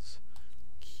capsules.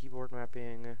 Keyboard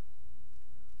mapping.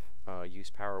 Use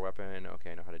power weapon.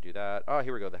 Okay, I know how to do that. Oh,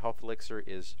 here we go. The health elixir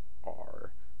is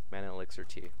R. Mana elixir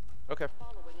T. Okay.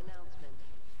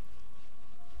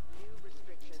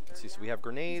 Let's see, so we have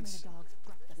grenades.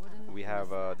 We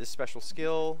have this special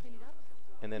skill.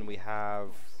 And then we have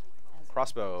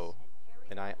crossbow.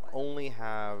 And I only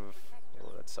have...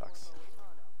 Oh, that sucks.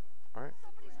 Alright.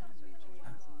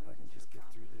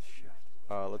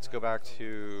 Let's go back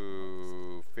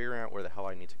to figuring out where the hell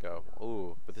I need to go.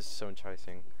 Ooh, but this is so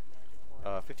enticing.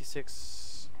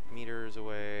 56 meters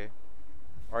away.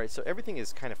 Alright, so everything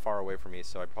is kind of far away from me,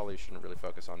 so I probably shouldn't really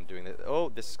focus on doing this. Oh,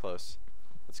 this is close.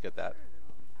 Let's get that.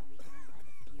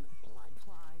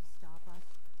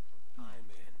 I'm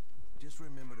in. Just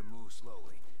remember to move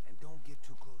slowly and don't get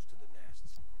too close to the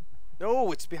nests.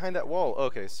 No, it's behind that wall.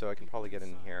 Okay, so I can probably get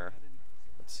in here.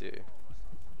 Let's see.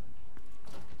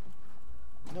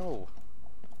 No.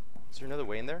 Is there another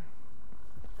way in there?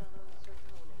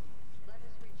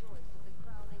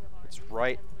 It's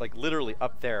right, like literally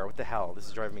up there. What the hell? This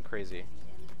is driving me crazy.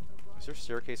 Is there a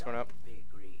staircase going up?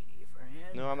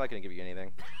 No, I'm not going to give you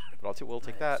anything. But we'll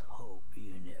take that.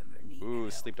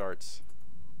 Ooh, sleep darts.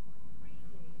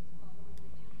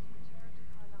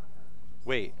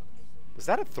 Wait, was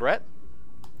that a threat?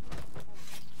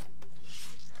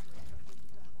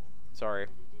 Sorry.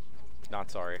 Not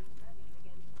sorry.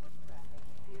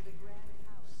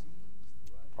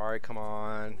 Alright, come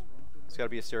on. There's gotta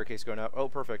be a staircase going up. Oh,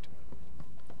 perfect.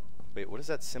 Wait, what does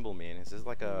that symbol mean? Is this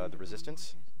like the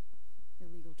resistance?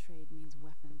 Illegal trade means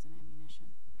weapons and ammunition.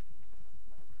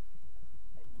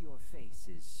 Your face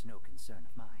is no concern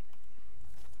of mine.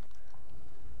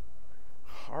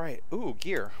 Alright, ooh,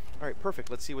 gear. Alright,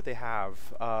 perfect. Let's see what they have.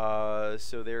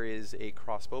 So there is a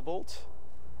crossbow bolt.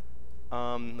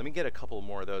 Let me get a couple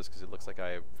more of those because it looks like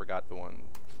I forgot the one.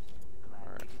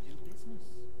 Glad we could do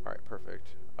business. Alright, perfect.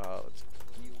 Let's,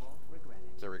 You won't regret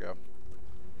it. there we go.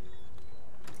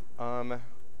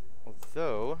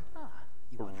 Although,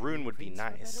 You a want rune would be blueprints for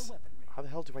better nice. weaponry. How the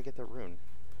hell do I get that rune?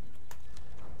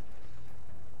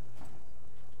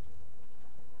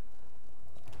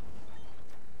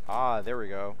 Ah, there we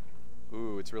go.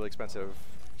 Ooh, it's really expensive.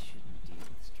 Shouldn't deal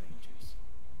with strangers.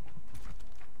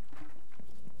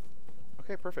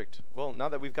 Okay, perfect. Well, now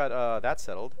that we've got that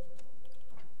settled,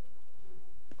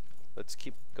 let's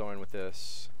keep going with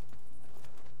this.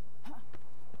 Full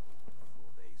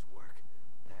day's work.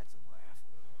 That's a laugh.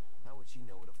 How would she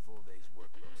know what a full day's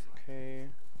work looks like? Okay.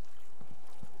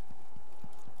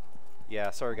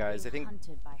 Yeah, sorry guys. I think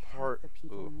Hunted by half part. the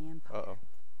people in the Empire. Uh oh.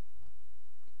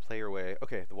 Play your way.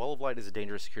 Okay, the wall of light is a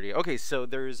dangerous security. Okay, so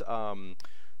there's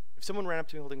if someone ran up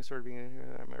to me holding a sword, being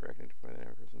I might recognize the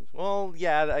person. Well,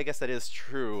 yeah, I guess that is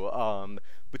true.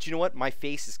 But you know what? My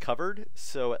face is covered,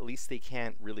 so at least they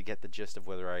can't really get the gist of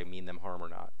whether I mean them harm or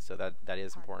not. So that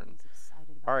is important.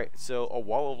 All right, so a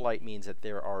wall of light means that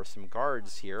there are some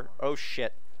guards here. Oh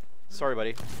shit! Sorry,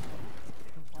 buddy. The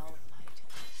wall of light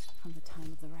from the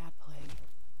time of the rat plague.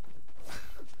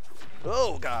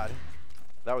 Oh god,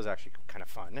 that was actually kind of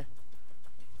fun.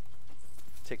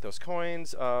 Take those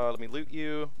coins. Let me loot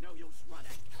you. No use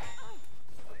running.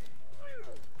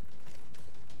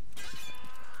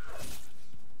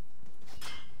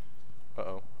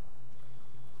 Uh-oh.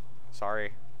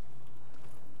 Sorry.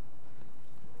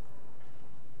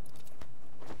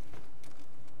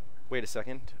 Wait a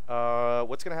second.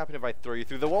 What's gonna happen if I throw you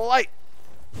through the wall of light?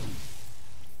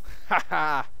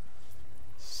 Haha!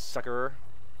 Sucker.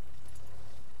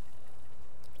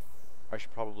 I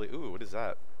should probably... Ooh, what is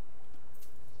that?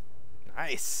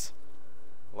 Nice!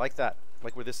 I like that. I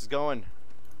like where this is going.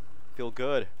 Feel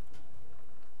good.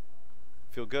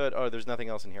 Feel good. Oh, there's nothing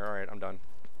else in here. Alright, I'm done.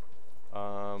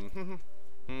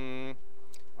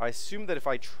 I assume that if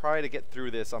I try to get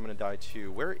through this, I'm gonna die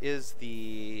too. Where is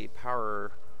the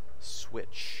power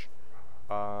switch?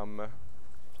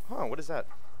 What is that?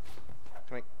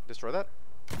 Can I destroy that?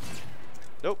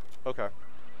 Nope. Okay.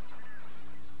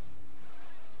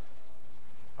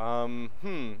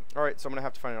 Alright, so I'm gonna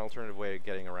have to find an alternative way of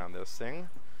getting around this thing.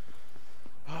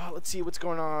 Let's see what's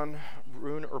going on.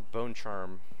 Rune or bone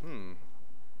charm? Move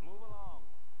along.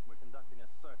 We're conducting a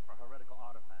search for heretical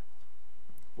artifacts.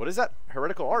 What is that?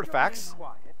 Heretical artifacts?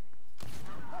 Quiet.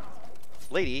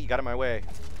 Lady, you got in my way.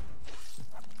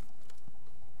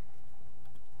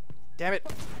 Damn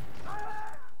it.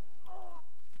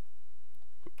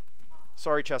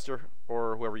 Sorry, Chester,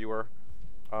 or whoever you were.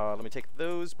 Let me take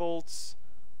those bolts.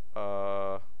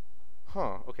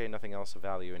 Okay, nothing else of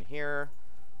value in here.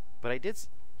 But I did...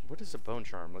 What is a bone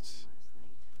charm? Let's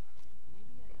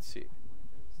see.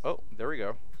 Oh, there we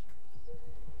go.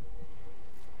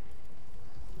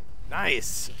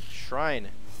 Nice! Shrine.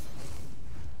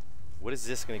 What is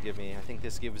this going to give me? I think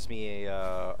this gives me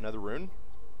a another rune.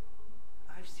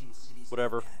 I've seen cities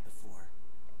Whatever. like that before.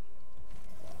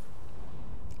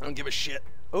 I don't give a shit.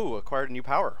 Oh, acquired a new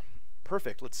power.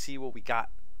 Perfect. Let's see what we got.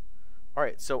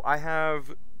 Alright, so I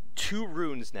have 2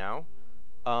 runes now.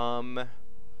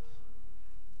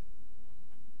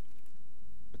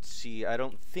 Let's see. I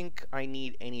don't think I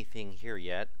need anything here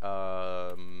yet.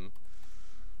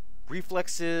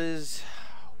 Reflexes.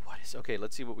 What is... Okay,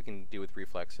 let's see what we can do with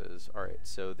reflexes. Alright,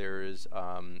 so there's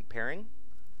pairing,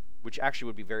 which actually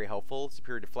would be very helpful.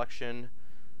 Superior deflection.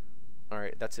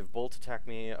 Alright, that's if bolts attack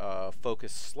me.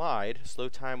 Focus slide. Slow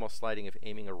time while sliding if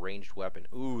aiming a ranged weapon.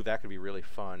 Ooh, that could be really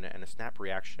fun. And a snap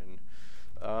reaction.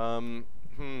 You know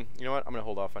what? I'm going to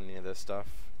hold off on any of this stuff.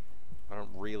 I don't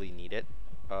really need it.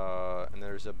 And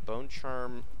there's a bone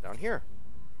charm down here.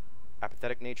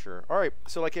 Apathetic nature. Alright,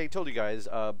 so like I told you guys,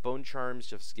 bone charms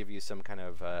just give you some kind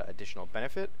of additional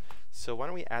benefit. So why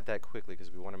don't we add that quickly,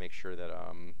 because we want to make sure that,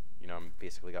 you know, I'm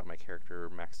basically got my character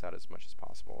maxed out as much as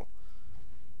possible.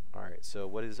 Alright, so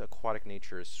what is aquatic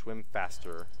nature? Swim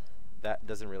faster. That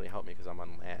doesn't really help me because I'm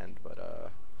on land,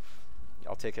 but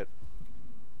I'll take it.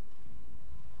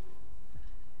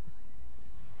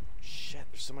 Shit.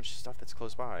 there's so much stuff that's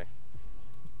close by.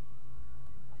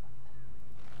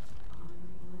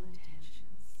 Honorable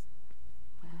intentions,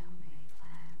 well-made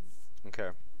plans, Okay.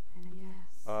 and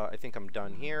yes, I think I'm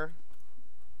done here.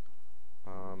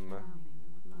 drowning in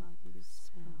the blood you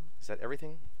spill. Is that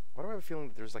everything? Why do I have a feeling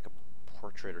that there's like a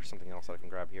portrait or something else that I can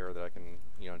grab here that I can,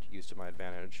 you know, use to my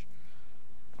advantage?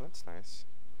 Oh, that's nice.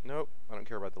 Nope, I don't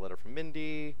care about the letter from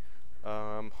Mindy.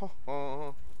 Let's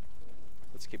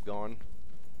keep going.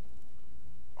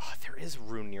 Oh, there is a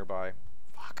rune nearby.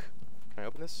 Fuck. Can I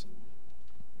open this?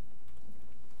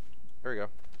 There we go.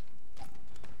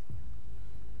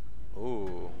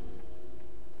 Ooh.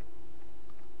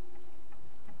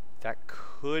 That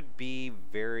could be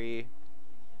very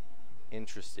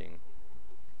interesting.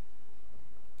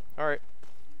 Alright.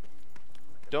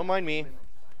 Don't mind me.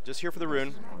 Just here for the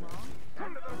rune.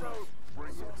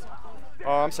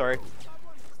 Oh, I'm sorry.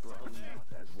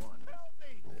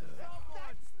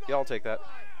 Yeah, I'll take that.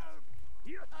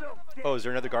 Oh, is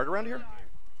there another guard around here?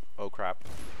 Oh, crap.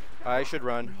 I should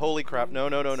run. Holy crap. No,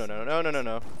 no, no, no, no, no, no, no,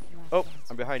 no. Oh,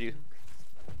 I'm behind you.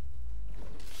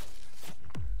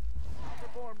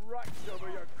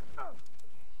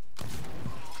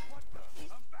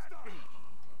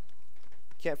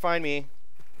 Can't find me.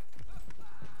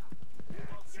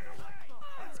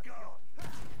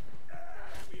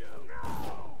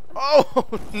 Oh,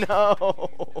 no.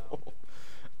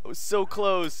 I was so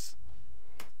close.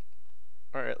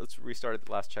 Alright, let's restart at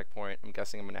the last checkpoint. I'm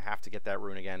guessing I'm going to have to get that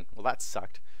rune again. Well, that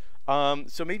sucked.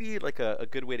 So maybe like a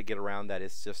good way to get around that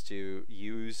is just to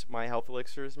use my health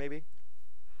elixirs, maybe?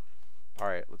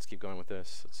 Alright, let's keep going with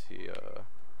this. Let's see.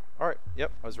 Alright,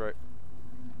 yep, I was right.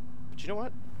 But you know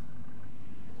what?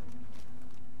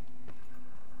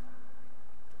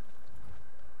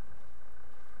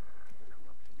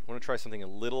 I want to try something a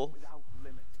little...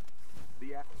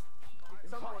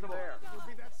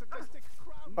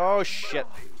 Oh, shit.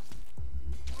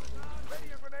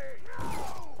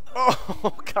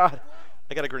 Oh, God.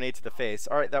 I got a grenade to the face.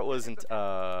 Alright, that wasn't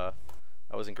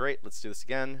great. Let's do this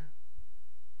again.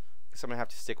 Guess I'm going to have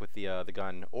to stick with the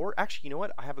gun. Or, actually, you know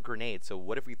what? I have a grenade, so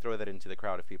what if we throw that into the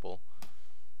crowd of people?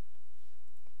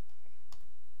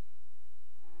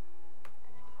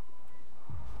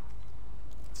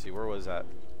 Let's see, where was that?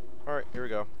 Alright, here we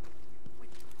go.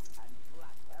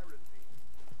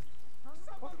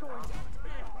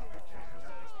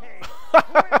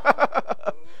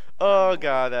 Oh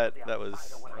god, that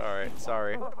was alright,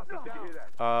 sorry.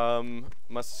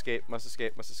 Must escape, must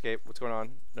escape, must escape. What's going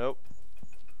on? Nope.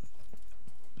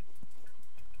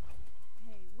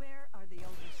 Hey, where are the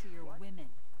overseer women?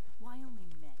 Why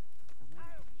only men?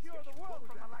 Cure the world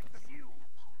from the likes of you.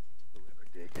 Whoever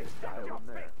did this dial in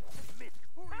there.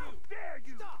 How dare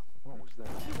you? What was that?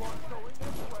 You aren't going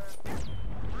anywhere.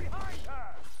 Behind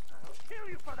her. I'll kill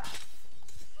you for that.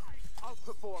 I'll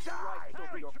perform right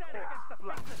over your corpse.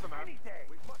 Blasphemer. Any day.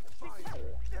 We must find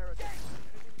her.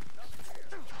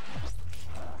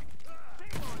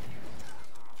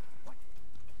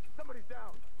 Somebody's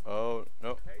down. Oh,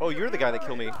 no. Oh, you're the guy that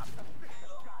killed me.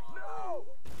 No!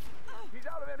 He's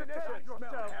out of ammunition.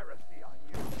 Smell heresy on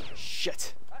you.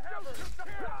 Shit.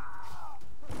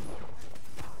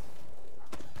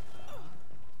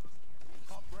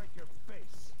 I'll break your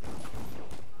face.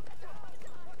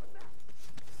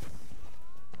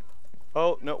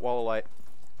 Oh, no, wall of light.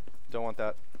 Don't want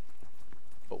that.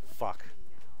 Oh, fuck.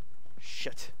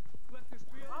 Shit.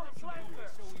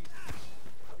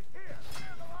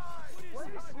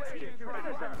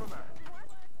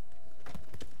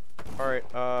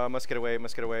 Alright, must get away,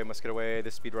 must get away, must get away.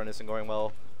 This speedrun isn't going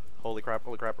well. Holy crap,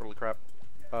 holy crap, holy crap.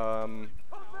 Come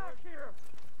back here!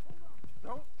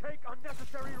 Don't take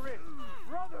unnecessary risks.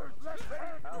 Brothers, let's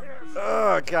end this.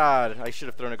 Oh, God. I should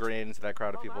have thrown a grenade into that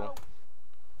crowd of people.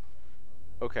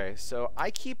 Okay, so I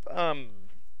keep, I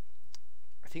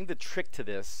think the trick to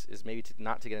this is maybe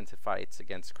not to get into fights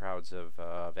against crowds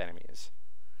of enemies.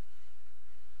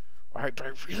 Alright, but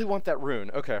I really want that rune.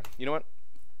 Okay, you know what?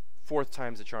 4th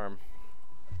time's a charm.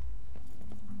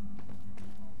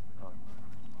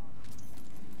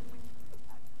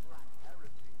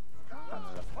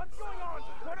 What's going on?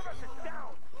 One of us is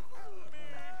down.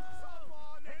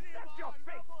 That's your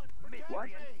face, What?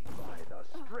 By the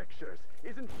strictures.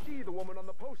 Isn't she the woman on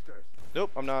the posters?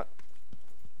 Nope, I'm not.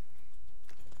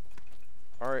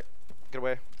 Alright, get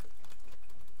away.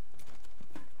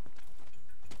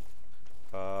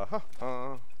 Ha!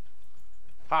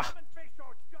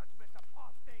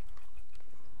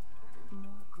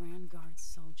 More Grand Guard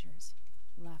soldiers.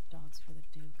 Lapdogs for the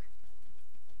Duke.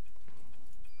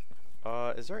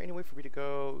 Is there any way for me to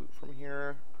go from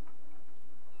here?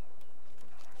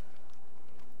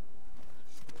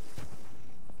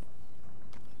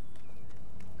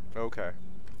 Okay.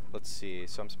 Let's see.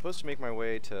 So I'm supposed to make my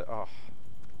way to... Oh.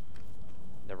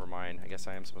 Never mind. I guess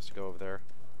I am supposed to go over there.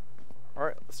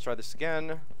 Alright, let's try this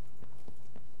again.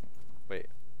 Wait.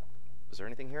 Is there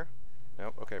anything here?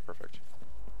 Nope. Okay, perfect.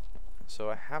 So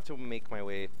I have to make my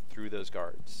way through those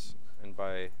guards. And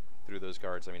by through those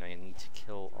guards, I mean I need to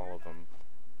kill all of them.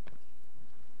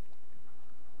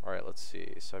 Alright, let's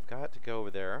see. So I've got to go over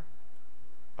there.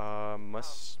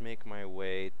 Must make my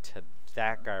way to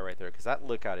that guy right there, because that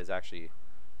lookout is actually...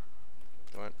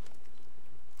 What?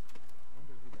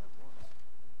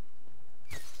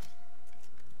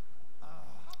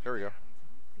 There we go.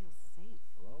 Feel safe.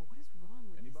 Hello? What is wrong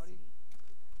with Anybody? this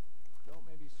city? Don't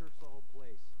maybe search the whole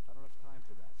place. I don't have time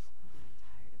for that. I'm getting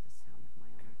tired of the sound of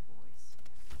my own voice.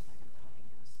 It's like I'm talking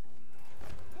to a stone wall.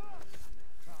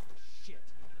 Oh, shit.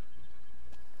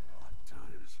 Hard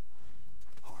times.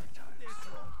 Hard times. This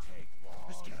won't take long.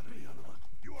 There's gotta be another one.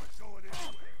 You aren't going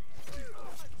anywhere.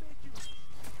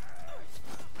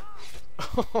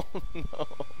 Oh no.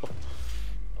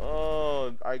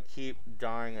 Oh, I keep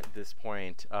dying at this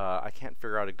point. I can't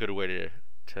figure out a good way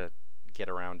to get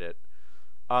around it.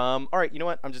 Alright, you know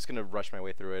what? I'm just gonna rush my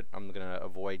way through it. I'm gonna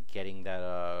avoid getting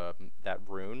that that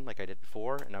rune like I did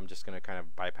before, and I'm just gonna kind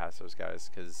of bypass those guys,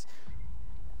 because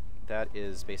that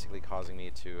is basically causing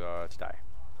me to die.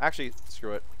 Actually,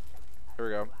 screw it. Here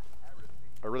we go.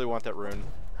 I really want that rune.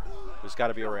 There's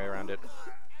gotta be a way around it.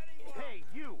 Hey,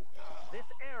 you! This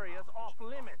area's off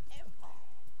limits.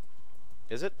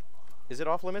 Is it? Is it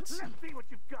off limits? Let's see what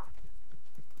you've got.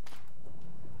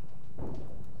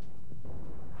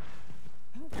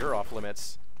 You're off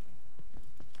limits.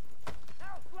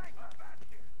 Now flank her back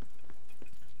here.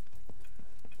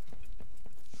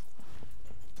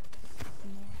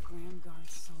 More Grand Guard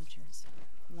soldiers.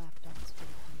 Lapdogs for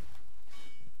the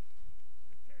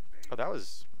Oh, that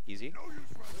was easy. No use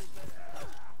running.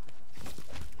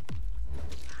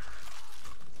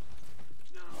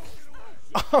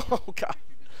 Oh god.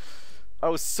 I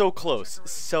was so close.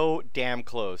 So damn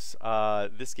close.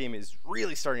 This game is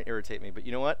really starting to irritate me, but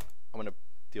you know what? I'm gonna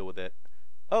deal with it.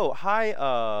 Oh, hi,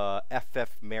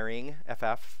 FF Marrying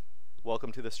FF.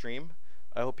 Welcome to the stream.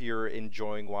 I hope you're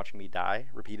enjoying watching me die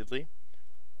repeatedly.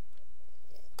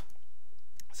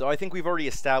 So I think we've already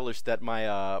established that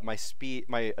my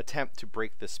my attempt to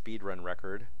break the speedrun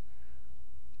record.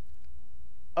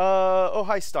 Oh,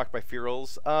 hi, Stalked by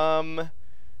Fearles.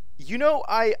 You know,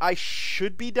 I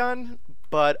should be done,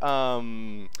 but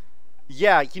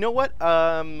yeah, you know what?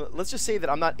 Let's just say that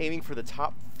I'm not aiming for the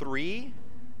top 3.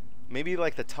 Maybe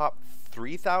like the top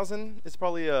 3,000 is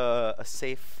probably a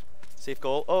safe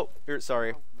goal. Oh,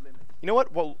 sorry. You know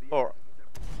what? Well, oh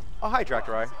hi,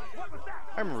 Tractor Eye.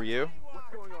 I remember you.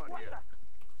 What's going on here?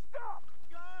 Stop!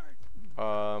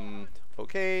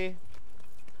 Okay.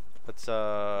 Let's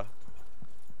oh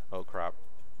crap.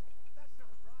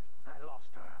 I lost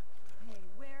her. Hey,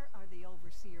 where are the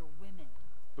overseer women?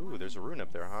 Ooh, there's a rune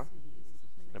up there, huh?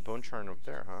 And a bone charm up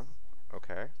there, huh?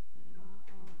 Okay.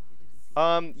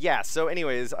 Yeah, so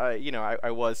anyways, you know,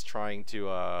 I was trying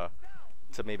to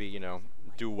maybe, you know,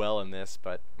 do well in this,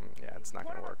 but yeah, it's not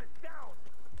gonna work.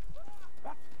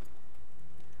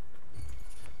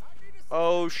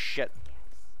 Oh shit.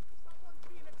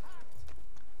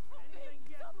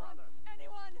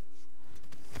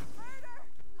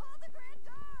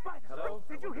 Hello?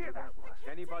 Did you hear that?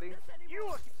 Anybody? You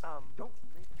are, Don't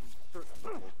make me search the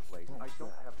whole place. I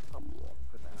don't have time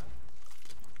for that.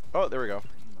 Oh, there we go.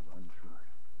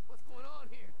 what's going on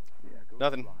here?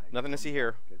 Nothing. Nothing to see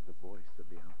here.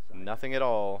 Nothing at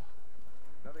all.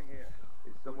 Nothing here.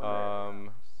 Is someone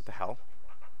What the hell?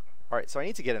 Alright, so I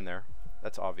need to get in there.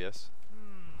 That's obvious.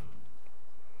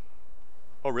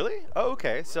 Oh, really? Oh,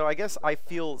 okay. So I guess I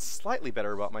feel slightly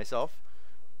better about myself.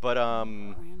 But,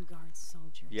 Grand Guard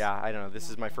soldiers. yeah, I don't know. This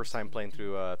is my first time playing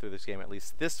through this game, at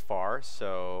least this far,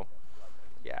 so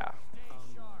yeah.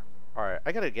 Alright,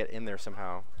 I gotta get in there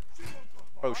somehow.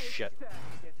 Oh, shit.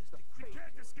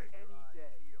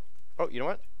 Oh, you know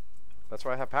what? That's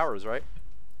why I have powers, right?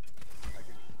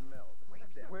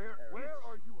 Where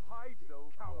are you hiding,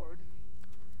 coward?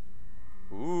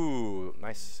 Ooh,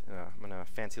 nice. I'm in a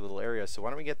fancy little area, so why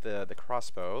don't we get the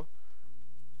crossbow,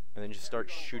 and then just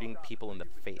start shooting people in the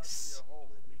face.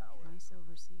 Vice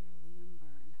Overseer Liam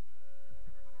Byrne.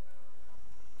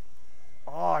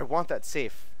 Oh, I want that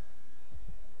safe.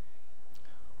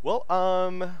 Well,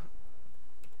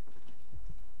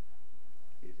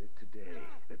 Is it today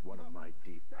that one of my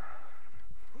deep...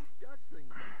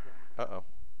 uh-oh.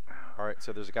 Alright,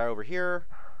 so there's a guy over here.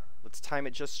 Let's time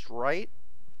it just right.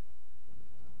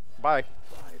 Bye.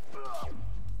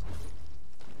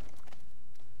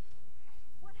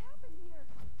 What happened here?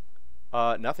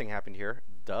 Nothing happened here.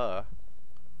 Duh.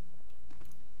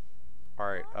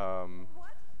 Alright,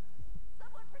 What?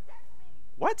 Someone protect me!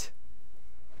 What?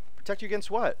 Protect you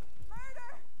against what?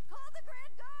 Murder! Call the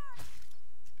Grand Guard!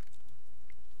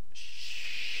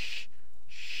 Shh.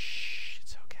 Shh.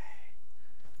 It's okay.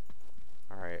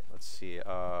 Alright, let's see.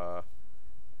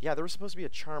 Yeah, there was supposed to be a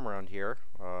charm around here.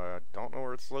 Don't know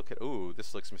where it's located. Ooh,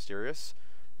 this looks mysterious.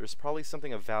 There's probably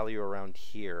something of value around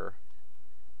here.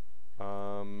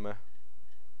 Oh,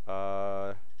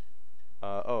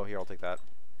 here, I'll take that.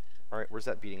 Alright, where's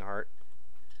that beating heart?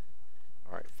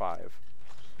 Alright, 5.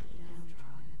 Downtrodden,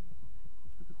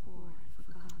 the poor and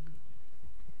forgotten,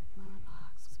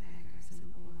 mudbox beggars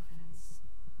and orphans.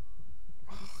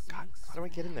 Oh, God, how do I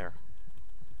get in there?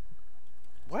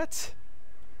 What?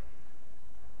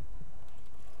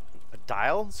 A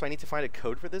dial? So I need to find a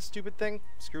code for this stupid thing?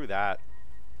 Screw that.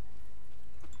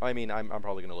 I mean, I'm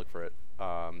probably gonna look for it.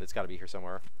 It's gotta be here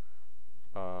somewhere.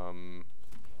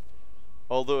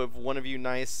 Although if one of you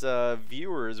nice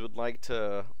viewers would like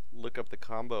to look up the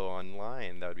combo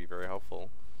online, that would be very helpful.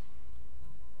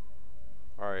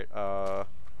 Alright, yeah,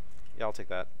 I'll take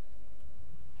that.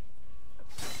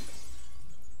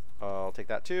 I'll take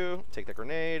that too. Take that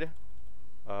grenade.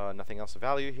 Nothing else of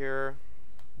value here.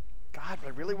 God, but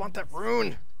I really want that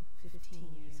rune! 15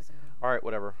 years ago. Alright,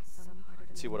 whatever. Some part of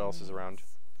Let's see what else is around.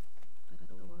 but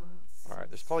the world Alright,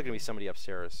 there's probably gonna be somebody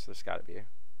upstairs. There's gotta be.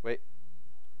 Wait.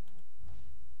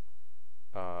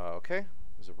 Okay.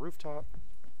 There's a rooftop.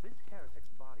 This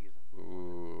heretic's body is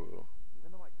Ooh.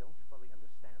 even though I don't fully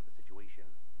understand the situation.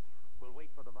 We'll wait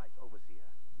for the Vice Overseer.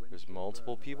 There's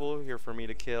multiple people here for me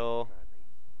to kill.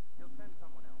 He'll send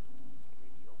someone else.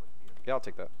 Maybe Overseer. Yeah, I'll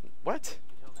take that. What?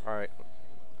 Alright.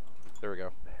 There we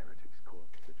go. The heretic's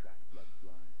corpse attracts blood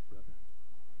flies, brother.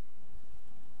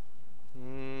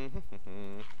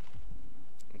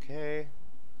 Okay.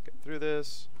 Get through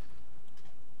this.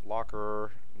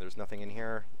 Locker. There's nothing in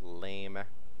here. Lame.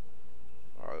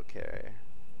 Okay.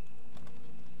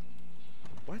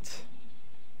 What?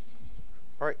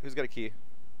 Alright, who's got a key?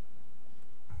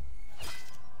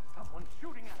 Someone's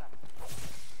shooting at us.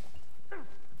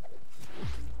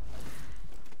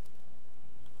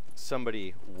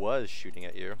 Somebody was shooting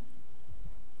at you.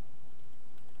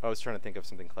 I was trying to think of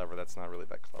something clever. That's not really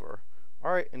that clever.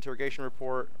 Alright, interrogation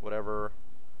report. Whatever.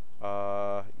 You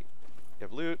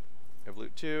have loot. You have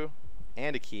loot 2.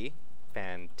 And a key.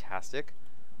 Fantastic.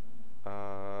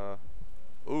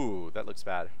 Ooh, that looks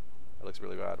bad. That looks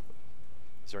really bad.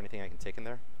 Is there anything I can take in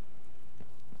there?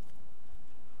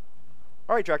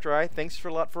 Alright, Director I, thanks a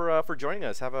lot for joining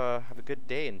us. Have a good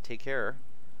day and take care.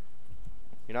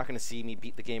 You're not going to see me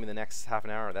beat the game in the next half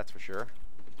an hour, that's for sure.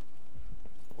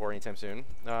 Or anytime soon.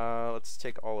 Let's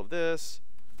take all of this.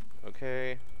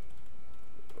 Okay.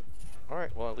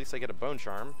 Alright, well at least I get a bone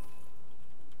charm.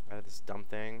 I had this dumb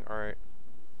thing. Alright.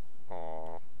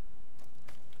 Aww.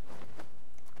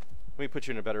 Let me put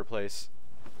you in a better place.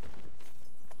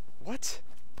 What?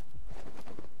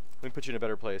 Let me put you in a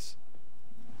better place.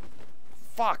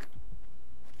 Fuck!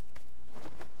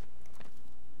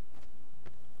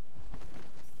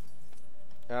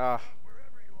 Ah.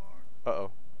 Uh-oh.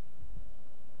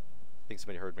 I think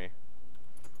somebody heard me.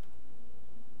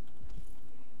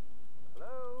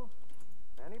 Hello?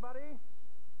 Anybody?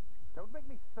 Don't make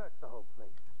me search the whole place.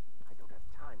 I don't have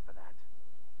time for that.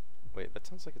 Wait, that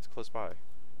sounds like it's close by.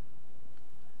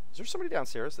 Is there somebody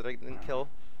downstairs that I didn't kill?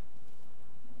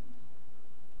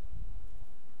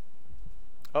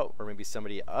 Oh, or maybe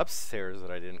somebody upstairs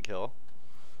that I didn't kill.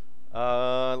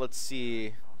 Let's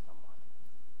see.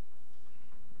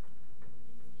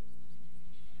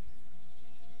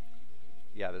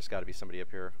 Yeah, there's gotta be somebody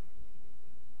up here.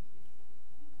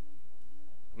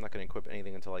 I'm not gonna equip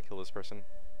anything until I kill this person.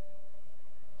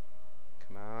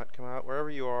 Come out, wherever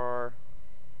you are.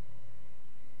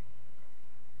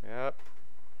 Yep.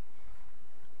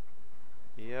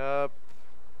 Yep.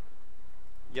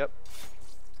 Yep.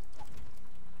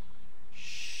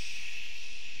 Shh.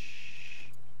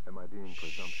 Am I being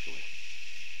presumptuous?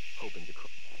 Hoping to...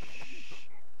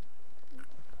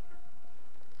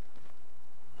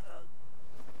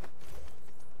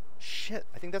 Shit,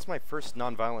 I think that's my first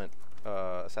non-violent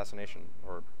assassination.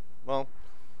 Or, well...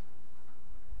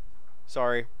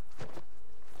 Sorry.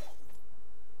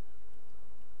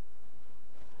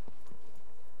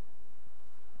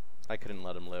 I couldn't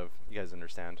let him live. You guys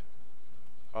understand.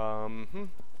 Is there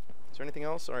anything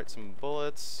else? Alright, some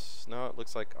bullets. No, it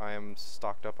looks like I am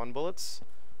stocked up on bullets.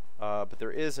 But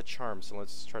there is a charm, so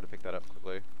let's try to pick that up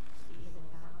quickly. Even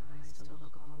now, I still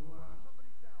look on the world.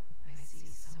 I see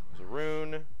so There's a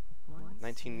rune. Once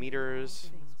 19 meters.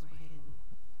 things were hidden.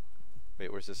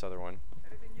 Wait, where's this other one?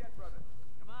 Anything yet, brother?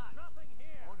 Come on. Nothing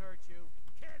here. Won't hurt you.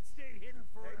 Can't stay hidden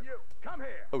forever. Hey, you. Come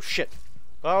here. Oh shit.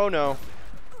 Oh no.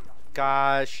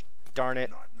 Gosh darn it.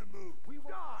 Not in the mood. We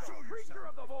will die. Creature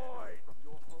of the void. From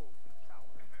your home,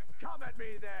 coward. Come at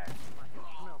me then.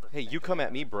 Hey, you come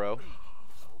at me, bro. So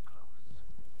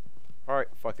close. Alright,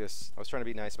 fuck this. I was trying to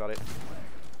be nice about it.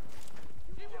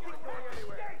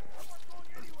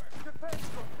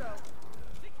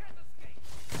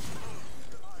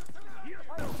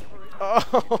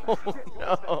 Oh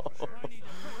no.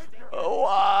 Oh,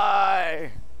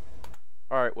 why?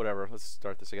 Alright, whatever. Let's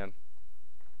start this again.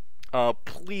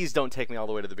 Please don't take me all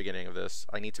the way to the beginning of this.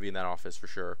 I need to be in that office for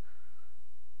sure.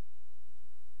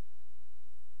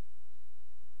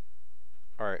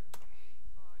 Alright.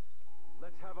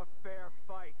 Let's have a fair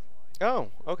fight. Oh,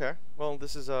 okay. Well,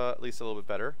 this is at least a little bit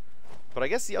better. But I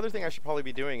guess the other thing I should probably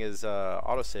be doing is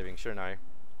auto-saving, shouldn't I?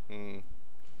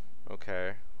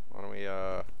 Okay. Why don't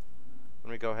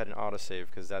we go ahead and auto-save,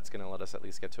 because that's going to let us at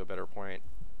least get to a better point.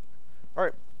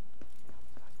 Alright.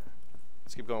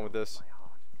 Let's keep going with this.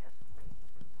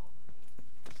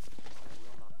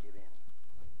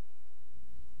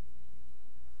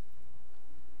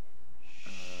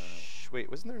 Wait,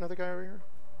 wasn't there another guy over here?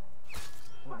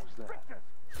 What was that?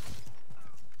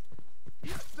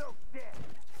 You're so dead.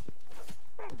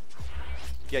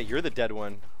 Yeah, you're the dead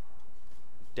one.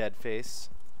 Dead face.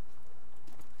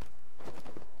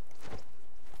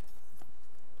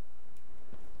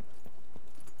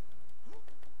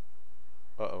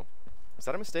 Uh-oh. Is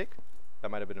that a mistake?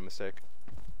 That might have been a mistake.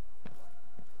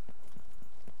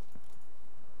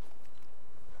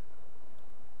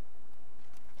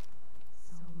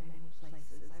 So many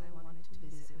places I wanted to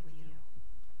visit with you.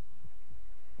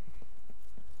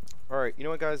 Alright, you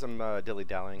know what, guys? I'm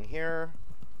dilly-dallying here.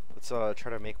 Let's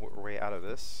try to make our way out of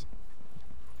this.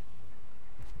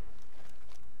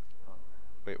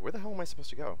 Wait, where the hell am I supposed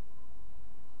to go?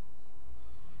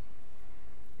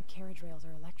 The carriage rails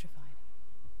are electrified.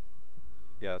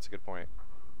 Yeah, that's a good point.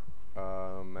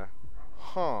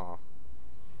 Huh.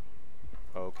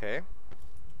 Okay.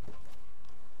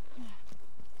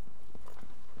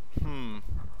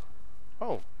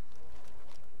 Oh.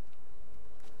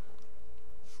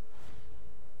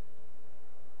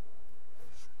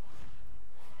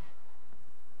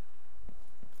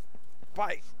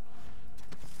 Bye.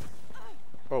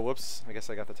 Oh, whoops. I guess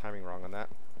I got the timing wrong on that.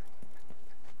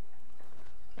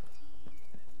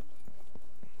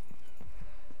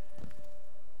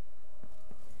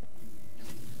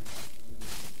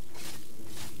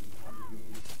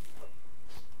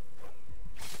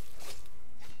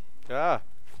 Ah.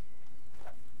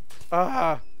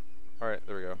 Ah. All right,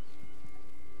 there we go.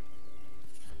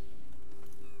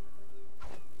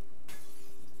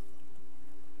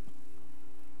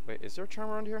 Wait, is there a charm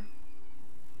around here? Am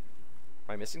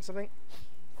I missing something?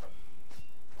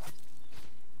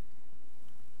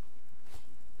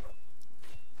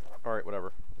 All right,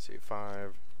 whatever. Let's see,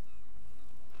 5.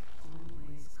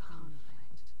 Always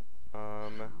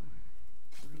conflict.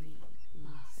 Greed,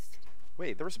 lust.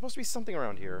 Wait, there was supposed to be something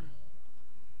around here.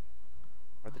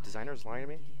 Are the designers lying to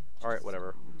me? All right,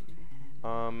 whatever.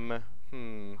 One more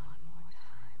time.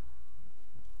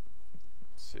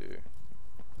 Let's see.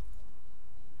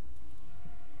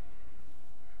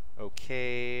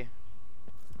 Okay.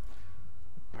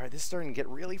 Alright, this is starting to get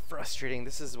really frustrating.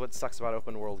 This is what sucks about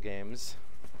open world games.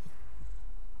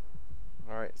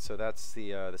 Alright, so that's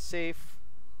the safe.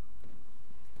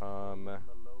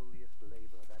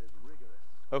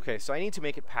 Okay, so I need to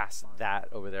make it past that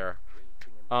over there.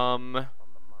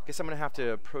 Guess I'm gonna have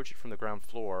to approach it from the ground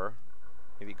floor.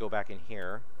 Maybe go back in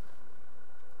here.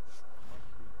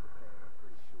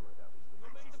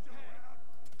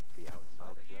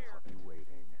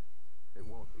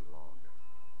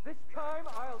 This time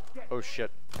I'll get Oh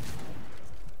shit.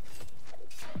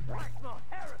 rational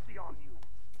heresy on you.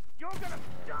 You're gonna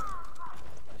die.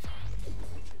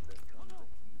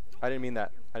 I didn't mean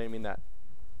that. I didn't mean that.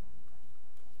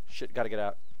 Shit, gotta get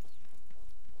out.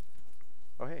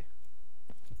 Oh, hey.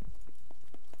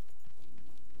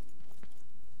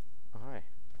 Oh,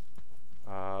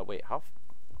 hi. Wait, how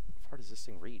far does this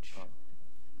thing reach?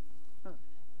 Am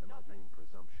I being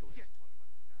presumptuous?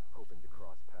 Hoping to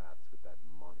cross paths with that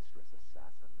monstrous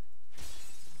assassin.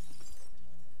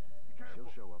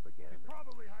 She'll show up again. He's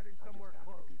probably hiding somewhere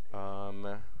close. I'm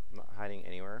not hiding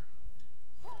anywhere.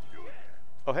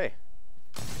 Oh, hey.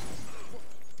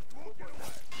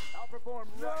 I'll perform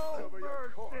no over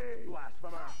your corpse,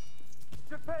 blasphemer.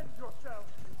 Defend yourself.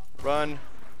 Run.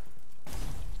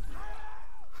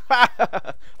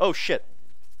 Oh, shit.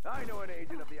 I know an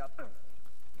agent of the up.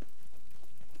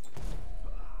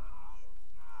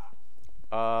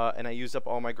 And I used up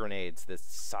all my grenades. This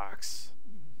sucks.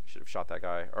 Should have shot that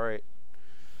guy. All right.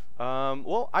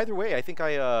 Well, either way, I think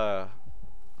I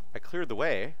cleared the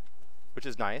way, which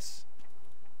is nice.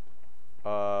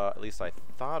 At least I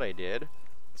thought I did.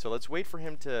 So let's wait for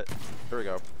him to... There we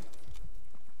go.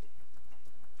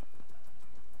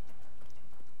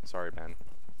 Sorry, Ben.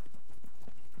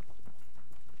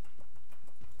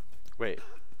 Wait.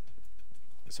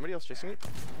 Is somebody else chasing me?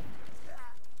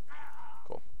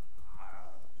 Cool.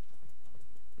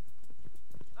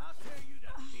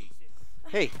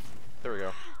 Hey! There we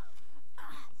go.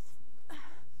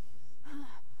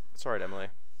 It's alright, Emily.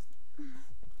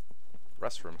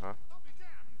 Restroom, huh?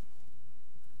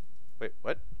 Wait,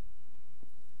 what?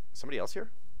 Somebody else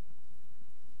here?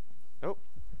 Nope.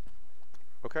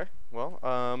 Okay, well,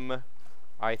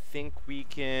 I think we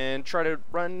can try to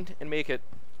run and make it.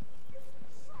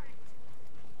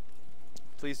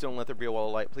 Please don't let there be a wall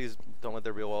of light. Please don't let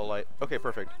there be a wall of light. Okay,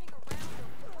 perfect.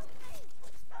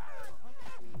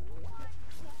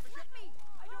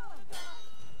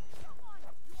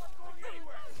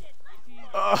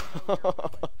 Oh,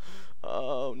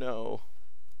 oh no.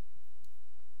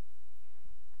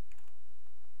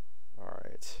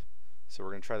 Alright. So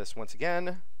we're going to try this once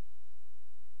again.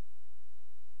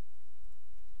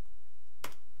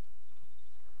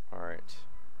 Alright.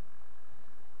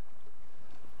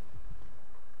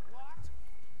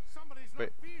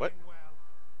 Wait, what?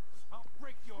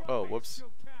 Oh, whoops.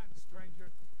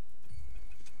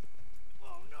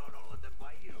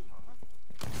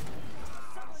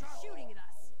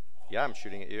 Yeah, I'm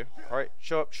shooting at you. Alright,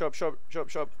 show up, show up, show up, show up,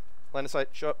 show up. Line of sight,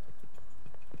 show up.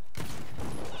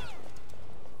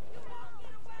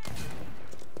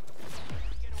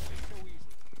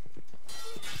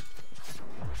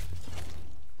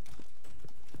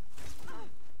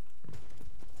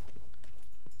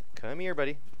 Come here,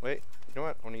 buddy. Wait, you know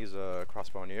what? I want to use a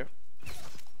crossbow on you.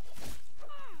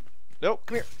 Nope,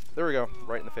 come here. There we go.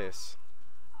 Right in the face.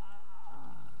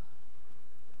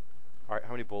 Alright,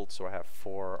 how many bolts do I have?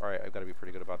 4. Alright, I've got to be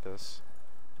pretty good about this.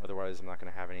 Otherwise, I'm not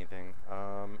going to have anything.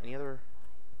 Any other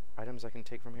items I can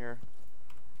take from here?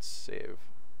 Let's save.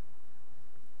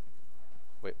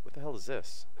 Wait, what the hell is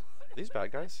this? Are these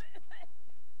bad guys?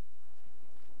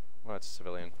 Oh, it's a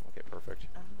civilian. Okay, perfect.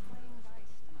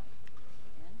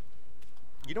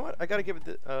 You know what? I gotta give it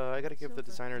the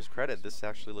designers credit. This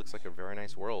actually looks like a very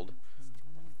nice world.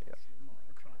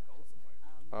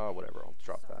 Yeah. Whatever. I'll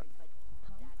drop that.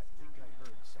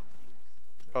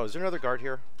 Oh, is there another guard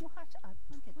here?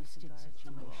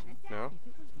 No?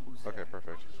 Okay,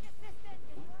 perfect.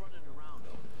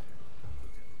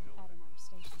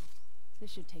 This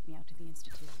should take me out to the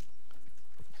Institute.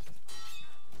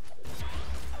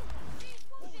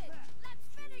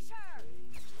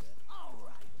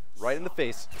 Right in the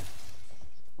face.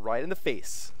 Right in the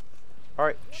face.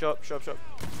 Alright, show up, show up, show up.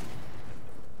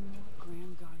 More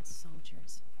Grand Guard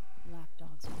soldiers.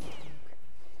 Lapdogs with a cloak.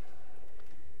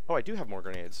 Oh, I do have more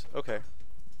grenades. Okay.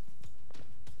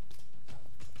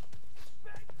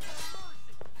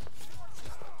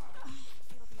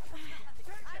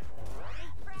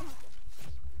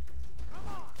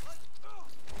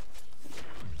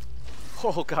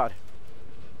 Oh, God.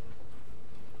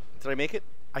 Did I make it?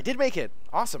 I did make it!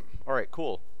 Awesome. Alright,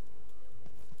 cool.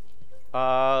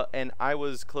 And I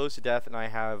was close to death, and I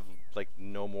have, like,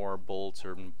 no more bullets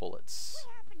or bullets.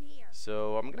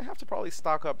 So I'm gonna have to probably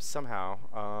stock up somehow.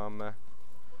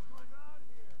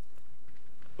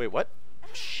 Wait, what?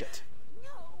 Shit. No!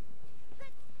 Who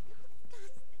does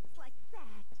things like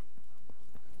that?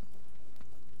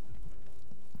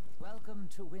 Welcome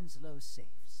to Winslow's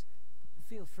Safes.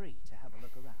 Feel free to have a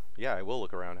look around. Yeah, I will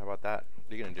look around. How about that?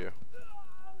 What are you gonna do?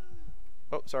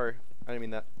 Oh, sorry. I didn't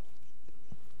mean that.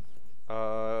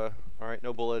 Alright,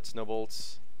 no bullets, no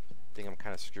bolts. I think I'm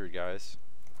kind of screwed, guys.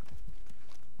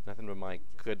 Nothing but my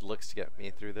good looks to get me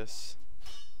through this.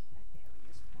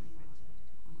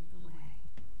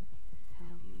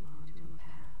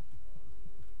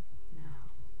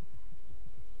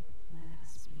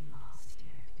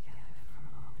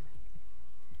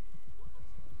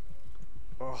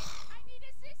 Ugh. I need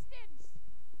assistance!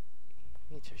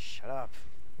 You need to shut up.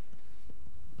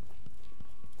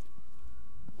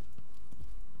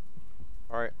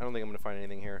 Alright, I don't think I'm going to find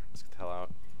anything here. Let's get the hell out.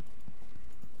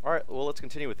 Alright, well, let's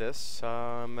continue with this.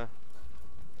 Alright.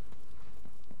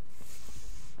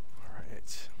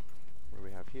 What do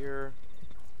we have here?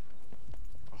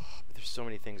 Oh, but there's so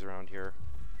many things around here.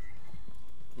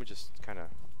 Let me just kind of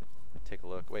take a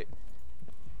look. Wait.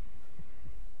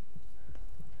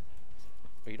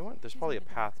 Oh, you know what? There's probably a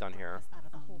path down here.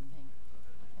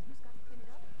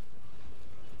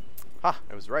 Ha!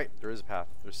 I was right. There is a path.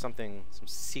 There's something, some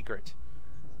secret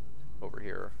over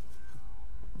here.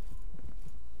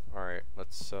 All right,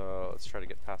 let's try to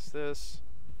get past this.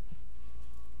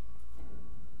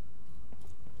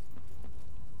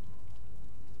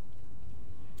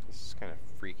 This is kind of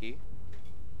freaky.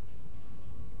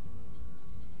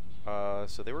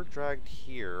 So they were dragged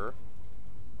here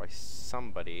by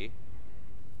somebody.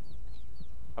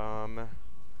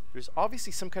 There's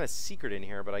obviously some kind of secret in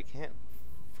here, but I can't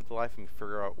for the life of me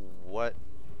figure out what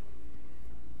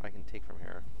I can take from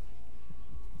here.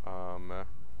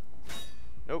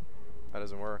 Nope, that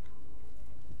doesn't work.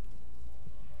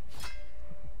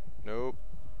 Nope.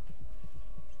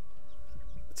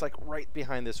 It's like right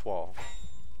behind this wall.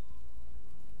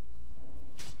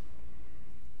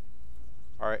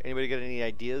 Alright, anybody got any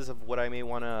ideas of what I may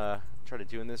want to try to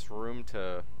do in this room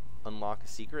to unlock a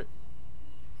secret?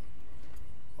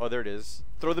 Oh, there it is.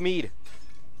 Throw the mead!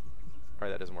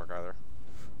 Alright, that doesn't work either.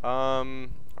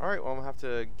 Alright, well, I'm gonna have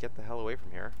to get the hell away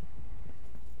from here.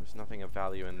 There's nothing of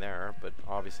value in there, but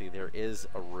obviously there is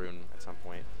a rune at some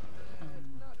point.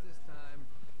 Not this time.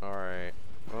 Alright,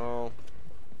 well,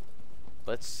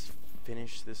 let's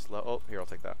finish this level. Oh, here, I'll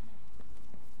take that.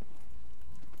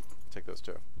 Take those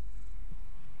two.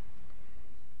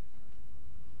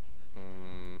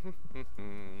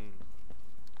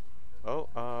 Oh,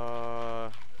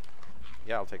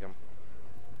 yeah, I'll take them.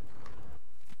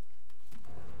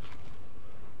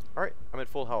 Alright, I'm at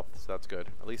full health, so that's good.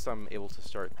 At least I'm able to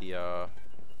start the,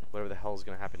 whatever the hell is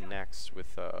going to happen next with,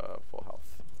 full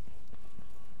health.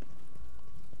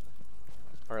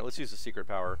 Alright, let's use the secret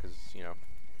power, because, you know.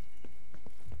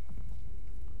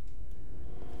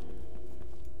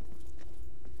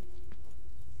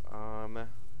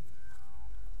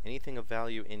 Anything of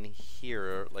value in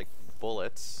here, like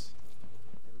bullets.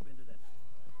 Never been to that.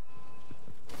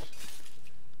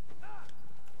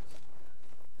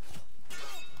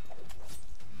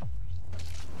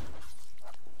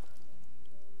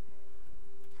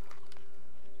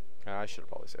 I should have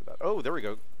probably said that. Oh, there we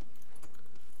go.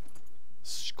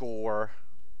 Score.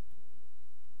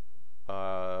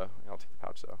 I'll take the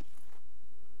pouch though.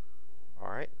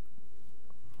 Alright.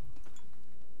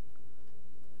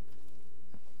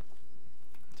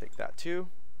 Take that too.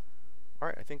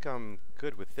 Alright, I think I'm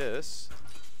good with this.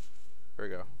 There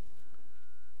we go.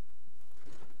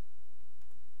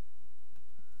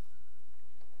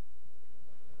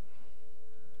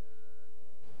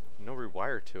 No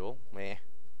rewire tool. Meh.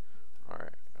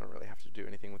 Alright, I don't really have to do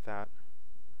anything with that.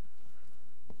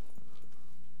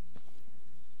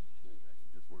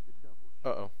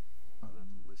 Uh-oh.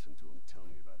 Listen to him tell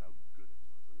me about how good it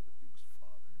was under the Duke's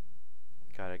father.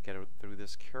 Gotta get through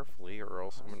this carefully or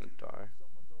else I'm gonna die.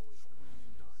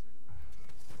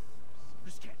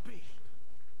 This can't be.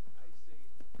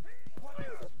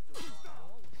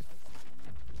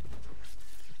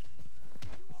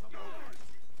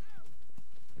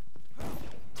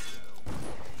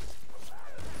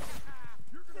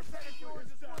 You're gonna finish yours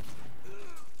this one.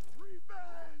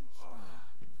 Revenge.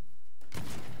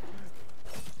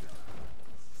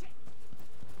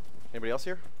 Anybody else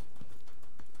here?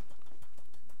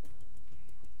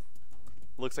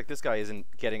 Looks like this guy isn't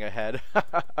getting ahead.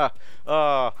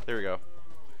 Oh, there we go.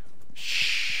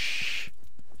 Shh.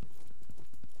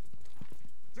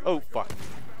 Oh, fuck.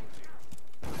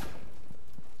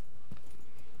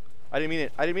 I didn't mean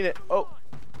it. I didn't mean it. Oh.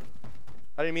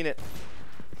 I didn't mean it.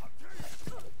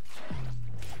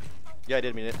 Yeah, I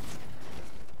did mean it.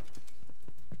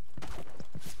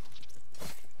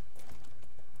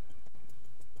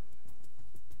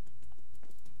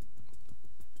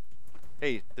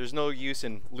 Hey, there's no use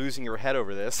in losing your head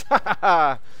over this.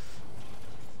 That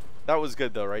was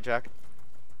good though, right, Jack?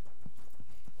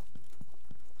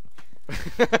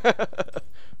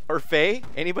 Or Faye?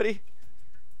 Anybody? Have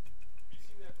you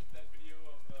seen that video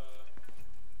of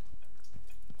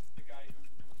the guy who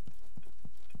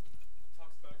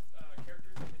talks about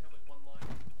characters and they have like one line?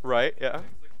 Right, yeah.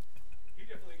 Like, he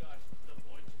definitely got the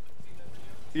point. Seen that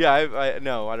video? Yeah,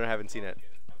 no, I haven't seen it. I'm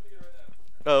gonna get it right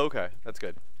now. Oh, okay. That's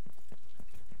good.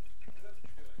 That's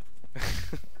what you're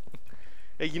doing.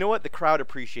 Hey, you know what? The crowd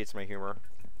appreciates my humor.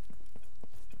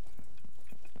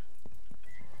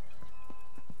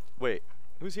 Wait,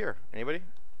 who's here? Anybody?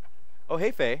 Oh, hey,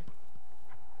 Faye.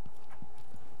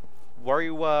 Why are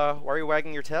you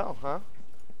wagging your tail, huh?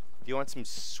 Do you want some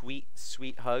sweet,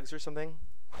 sweet hugs or something?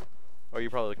 Oh,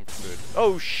 you're probably looking for food.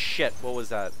 Oh, shit. What was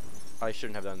that? I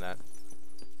shouldn't have done that.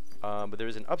 But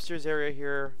there's an upstairs area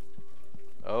here.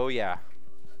 Oh, yeah.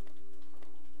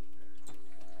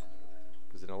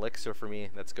 There's an elixir for me.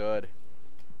 That's good.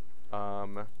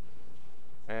 And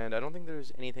I don't think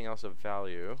there's anything else of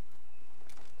value.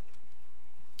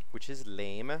 which is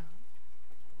lame.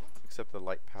 Except the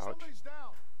light pouch.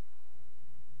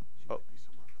 Oh.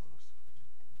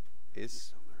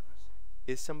 Is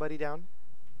somebody down?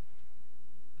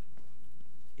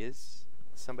 Is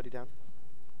somebody down?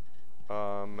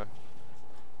 What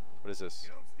is this? You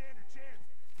don't stand a chance.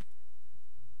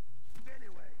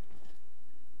 Anyway.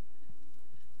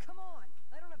 Come on,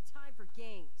 I don't have time for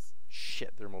games.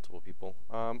 Shit, there are multiple people.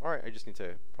 Alright, I just need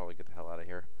to probably get the hell out of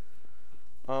here.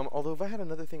 Although if I had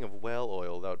another thing of whale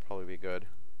oil, that would probably be good.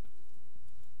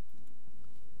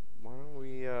 Why don't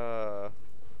we, you know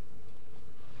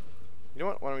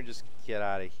what? Why don't we just get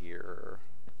out of here?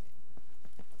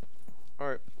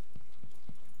 Alright.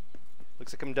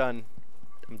 Looks like I'm done.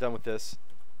 I'm done with this.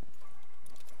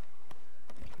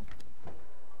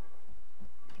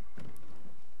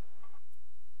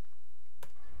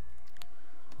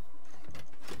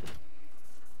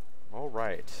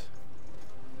 Alright.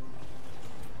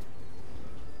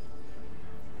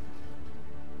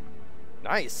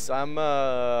 Nice.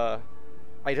 I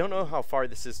don't know how far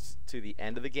this is to the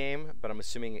end of the game, but I'm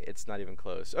assuming it's not even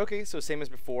close. Okay, so same as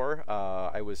before.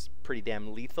 I was pretty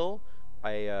damn lethal.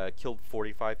 I killed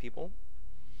 45 people.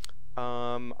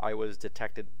 I was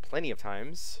detected plenty of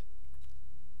times.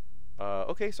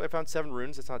 Okay, so I found 7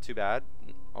 runes. That's not too bad.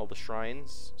 All the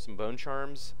shrines, some bone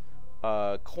charms,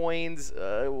 coins.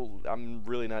 I'm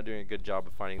really not doing a good job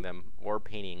of finding them, or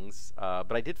paintings.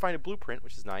 But I did find a blueprint,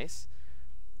 which is nice.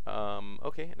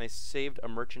 Okay, and I saved a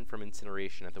merchant from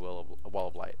incineration at the Wall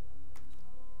of Light.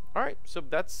 Alright, so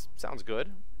that sounds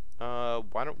good.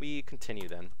 Why don't we continue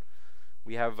then?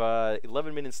 We have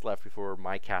 11 minutes left before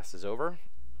my cast is over.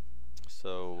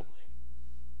 So...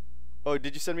 Oh,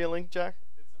 did you send me a link, Jack?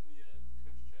 It's in the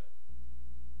Twitch chat.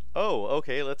 Oh,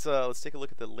 okay, let's take a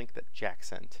look at the link that Jack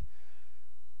sent.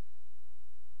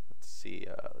 Let's see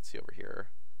over here.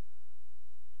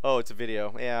 Oh, it's a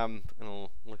video. Yeah, I'm gonna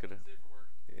look at it.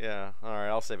 Yeah, alright,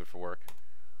 I'll save it for work.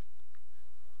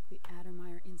 The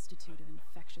Addermeyer Institute of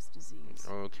Infectious Disease.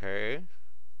 Okay.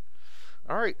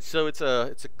 Alright, so it's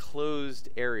a closed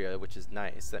area, which is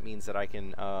nice. That means that I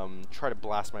can try to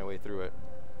blast my way through it.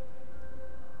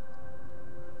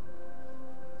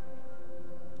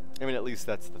 I mean, at least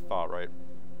that's the thought, right?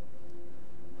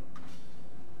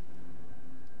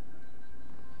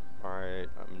 Alright,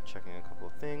 I'm checking a couple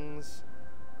of things.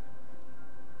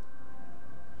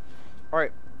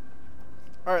 Alright.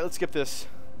 Alright, let's skip this.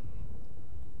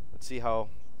 Let's see how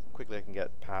quickly I can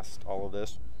get past all of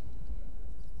this.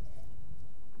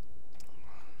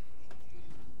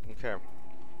 Okay.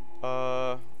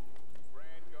 Alright,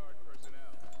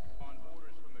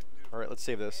 let's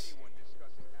save this.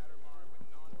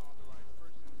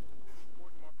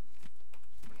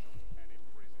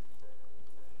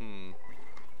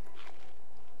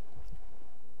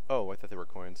 Oh, I thought they were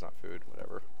coins, not food.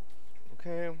 Whatever.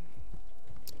 Okay.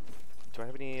 Do I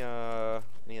have any of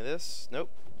this? Nope.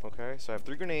 Okay, so I have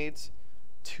 3 grenades,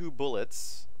 2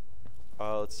 bullets.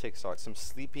 Let's take stock. Some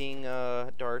sleeping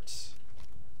darts,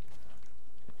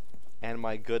 and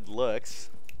my good looks.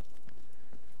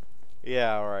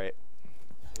 Yeah, alright.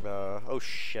 Oh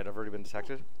shit, I've already been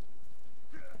detected.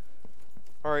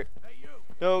 Alright.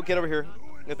 No, get over here.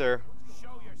 Get there.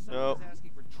 No.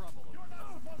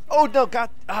 Oh no, God.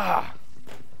 Ah!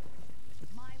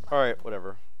 Alright,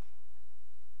 whatever.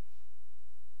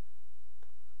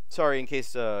 Sorry, in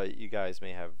case you guys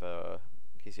may have, in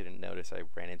case you didn't notice, I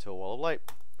ran into a wall of light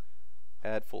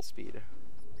at full speed.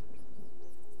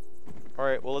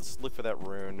 Alright, well, let's look for that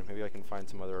rune. Maybe I can find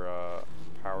some other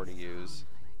power to use.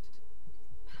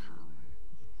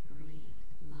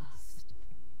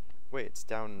 Wait, it's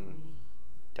down...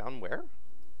 Down where?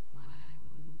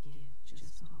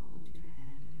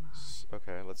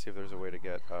 Okay, let's see if there's a way to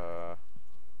get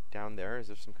down there. Is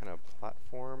there some kind of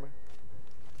platform?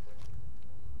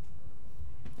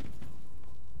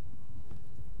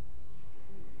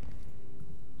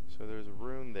 So there's a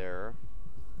rune there.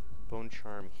 Bone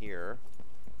charm here.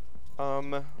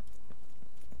 Maybe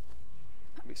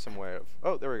some way of...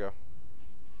 Oh, there we go.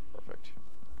 Perfect.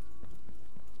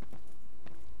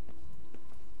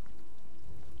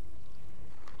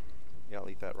 Yeah, I'll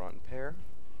eat that rotten pear.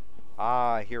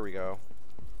 Ah, here we go.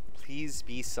 Please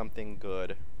be something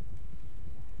good.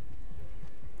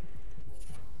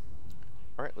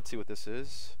 Alright, let's see what this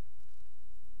is.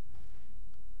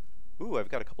 Ooh, I've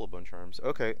got a couple of bone charms.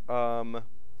 Okay, enemy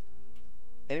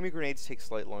grenades take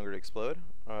slightly longer to explode.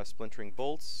 Splintering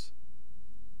bolts.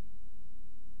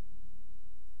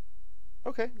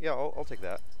 Okay, yeah, I'll take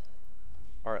that.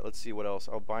 Alright, let's see what else.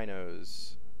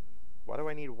 Albinos. Why do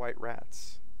I need white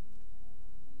rats?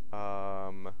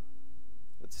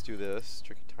 Let's do this.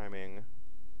 Tricky timing.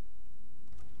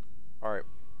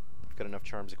 enough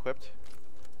charms equipped.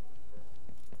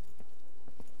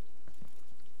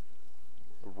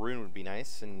 A rune would be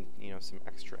nice, and, you know, some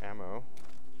extra ammo.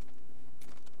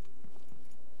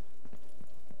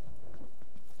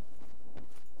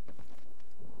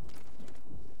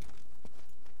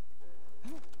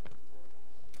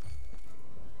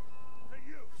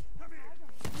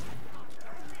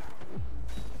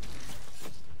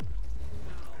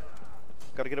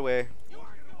 Gotta get away.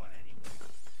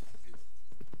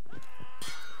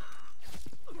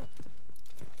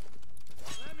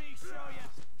 Let me show you.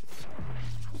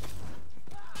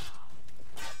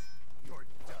 You're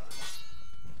done.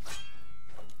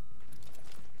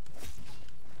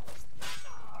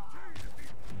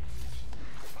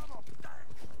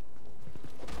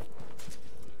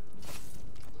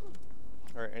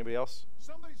 All right, anybody else?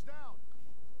 Somebody's down.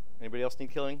 Anybody else need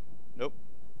killing? Nope.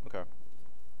 Okay.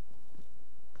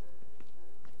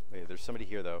 Wait, there's somebody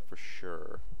here though, for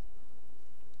sure.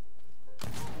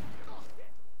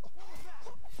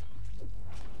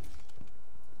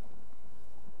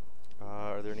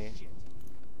 Are there any?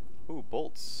 Ooh,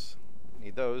 bolts.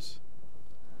 Need those.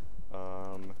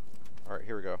 Alright,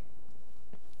 here we go.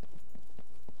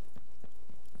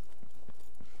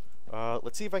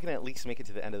 Let's see if I can at least make it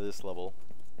to the end of this level.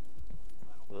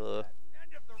 Ugh.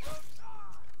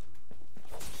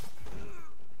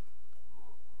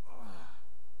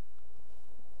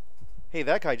 Hey,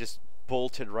 that guy just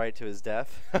bolted right to his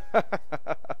death.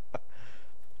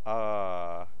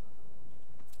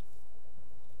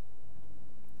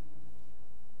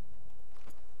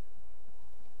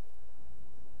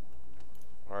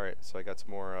 Alright, so I got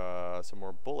some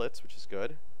more bullets, which is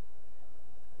good.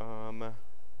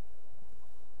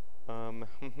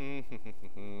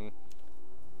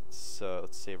 So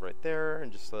let's save right there and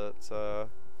just let's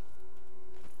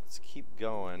keep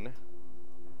going.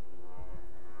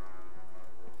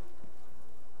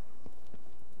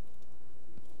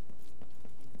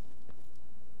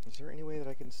 Is there any way that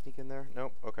I can sneak in there?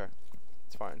 Nope. Okay.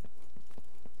 It's fine.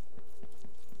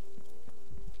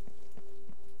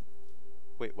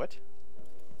 Wait, what?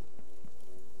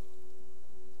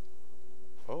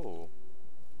 Oh.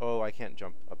 Oh, I can't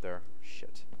jump up there.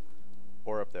 Shit.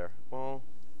 Or up there. Well.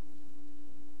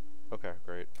 Okay,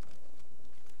 great.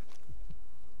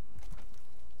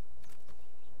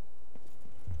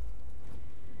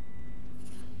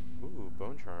 Ooh,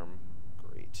 bone charm.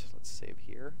 Great. Let's save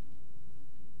here.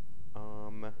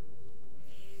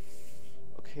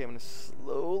 Okay, I'm gonna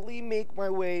slowly make my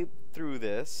way through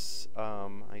this.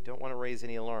 I don't want to raise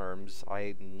any alarms.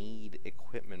 I need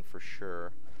equipment for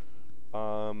sure.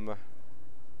 Okay,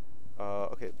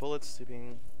 bullets,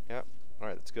 sleeping. Yep.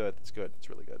 Alright, that's good. That's good. It's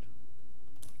really good.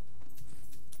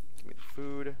 Give me the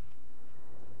food.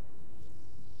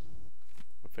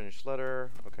 Unfinished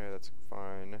letter. Okay, that's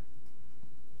fine.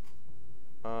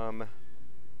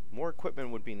 More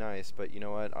equipment would be nice, but you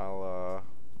know what? I'll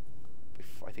be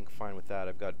I think fine with that.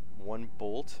 I've got one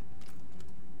bolt,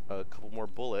 a couple more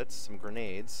bullets, some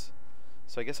grenades.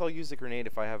 So I guess I'll use the grenade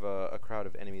if I have a crowd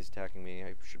of enemies attacking me.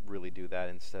 I should really do that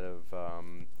instead of,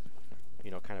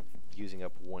 you know, kind of using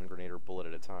up one grenade or bullet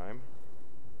at a time.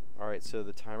 Alright, so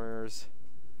the timer's...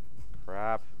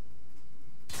 Crap.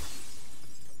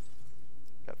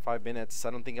 Got 5 minutes.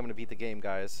 I don't think I'm going to beat the game,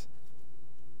 guys.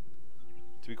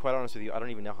 To be quite honest with you, I don't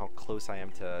even know how close I am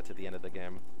to the end of the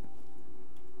game.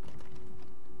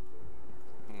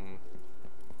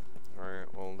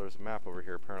 Alright, well, there's a map over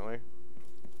here, apparently.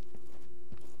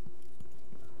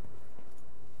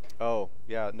 Oh,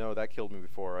 yeah, no, that killed me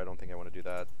before. I don't think I want to do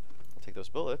that. I'll take those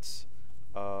bullets.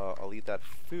 I'll eat that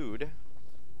food.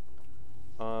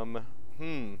 Oh.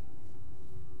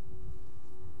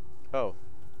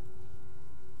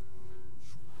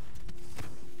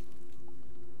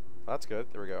 That's good.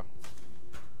 There we go.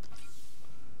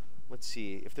 Let's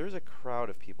see. If there's a crowd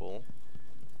of people...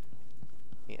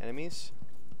 Any enemies?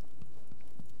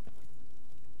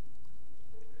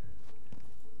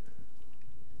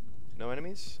 No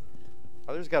enemies?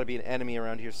 Oh, there's got to be an enemy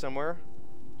around here somewhere.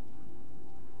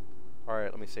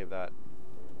 Alright, let me save that.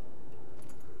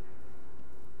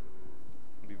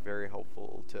 It'd be very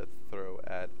helpful to throw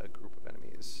at a group of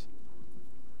enemies.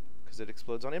 Because it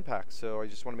explodes on impact, so I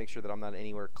just want to make sure that I'm not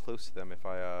anywhere close to them if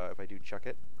I do chuck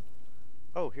it.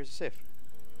 Oh, here's a safe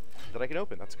that I can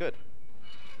open. That's good.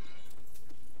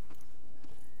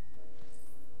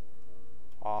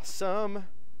 Awesome.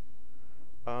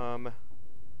 Huh.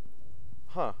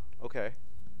 Okay.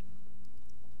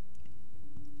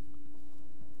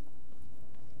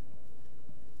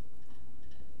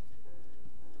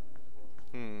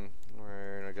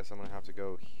 Alright, I guess I'm gonna have to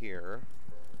go here.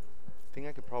 I think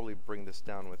I could probably bring this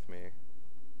down with me.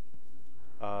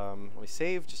 Let me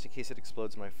save just in case it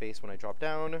explodes in my face when I drop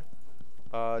down.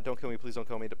 Don't kill me, please don't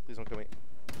kill me, please don't kill me.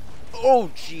 Oh,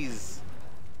 jeez.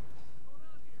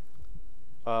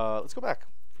 Let's go back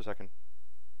for a second.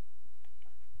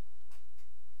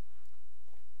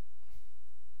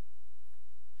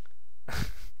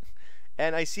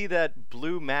 And I see that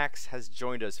Blue Max has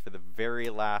joined us for the very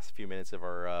last few minutes of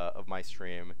our of my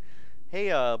stream. Hey,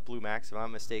 Blue Max, if I'm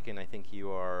not mistaken, I think you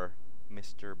are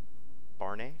Mr.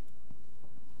 Barney.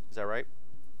 Is that right?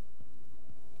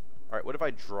 All right. What if I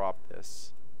drop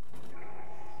this?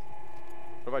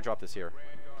 What if I drop this here?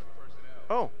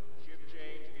 Oh.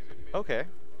 Okay.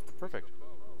 Perfect.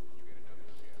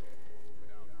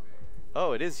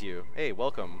 Oh, it is you. Hey,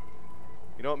 welcome.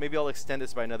 You know what? Maybe I'll extend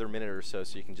this by another minute or so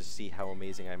you can just see how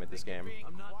amazing I am at this game.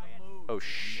 Oh,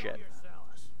 shit.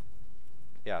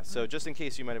 Yeah, so just in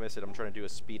case you might have missed it, I'm trying to do a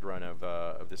speed run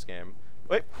of this game.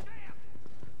 Wait!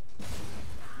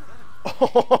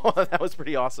 Oh, that was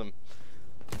pretty awesome.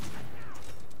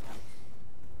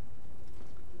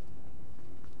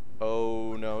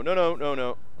 Oh, no, no, no, no,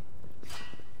 no.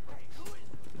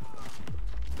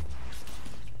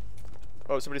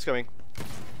 Oh, somebody's coming.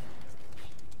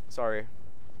 Sorry.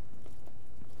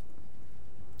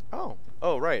 Oh.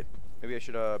 Oh, right. Maybe I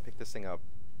should pick this thing up.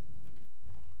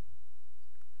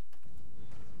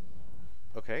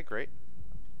 Okay, great.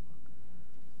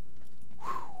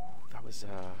 Whew, that was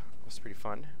pretty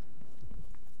fun.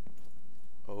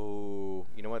 Oh,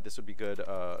 you know what? This would be good.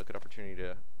 A good opportunity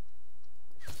to.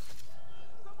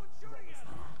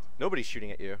 Nobody's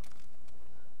shooting at you.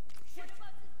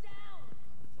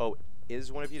 Oh,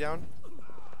 is one of you down?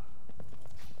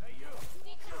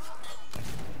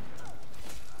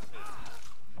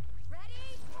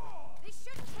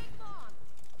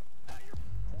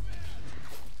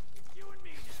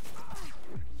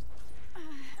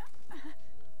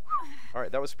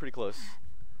 Alright, that was pretty close.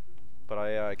 But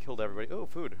I killed everybody. Oh,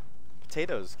 food.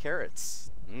 Potatoes,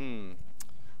 carrots. Mmm.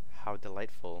 How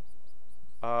delightful.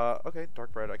 Okay,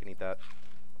 dark bread, I can eat that.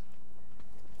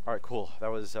 Alright, cool. That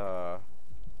was a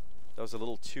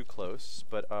little too close,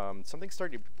 but something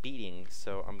started beating,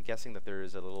 so I'm guessing that there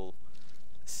is a little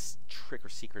trick or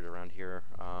secret around here.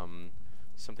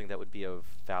 Something that would be of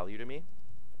value to me.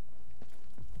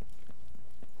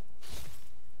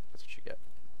 That's what you get.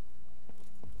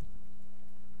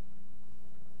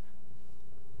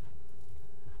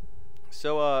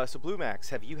 So, so Blue Max,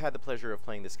 have you had the pleasure of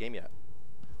playing this game yet?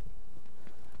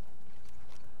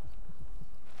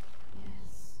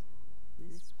 Yes,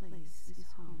 this place is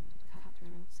home to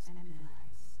cutthroats and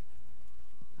villains.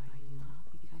 Are you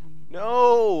not becoming...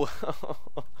 No!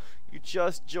 You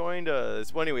just joined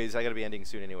us. Well, anyways, I gotta be ending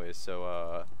soon anyways, so,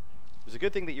 it was a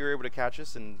good thing that you were able to catch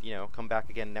us and, you know, come back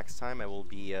again next time. I will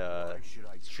be,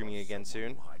 streaming again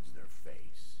soon.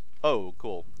 Oh,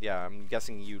 cool. Yeah, I'm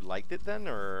guessing you liked it then,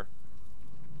 or...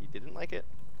 You didn't like it?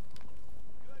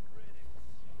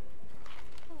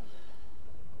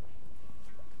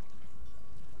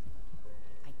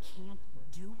 I can't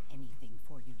do anything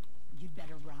for you. You'd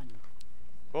better run.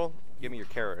 Well, give me your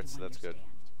carrots, so that's good.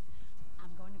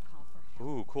 I'm going to call for help.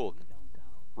 Ooh, cool.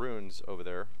 Runes over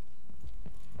there.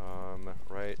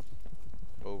 Right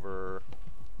over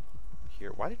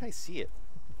here. Why didn't I see it?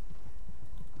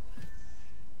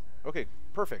 Okay,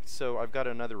 perfect. So I've got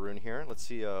another rune here. Let's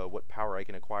see what power I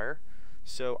can acquire.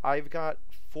 So I've got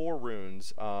 4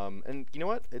 runes, and you know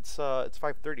what? It's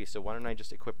 5:30. So why don't I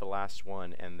just equip the last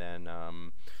one and then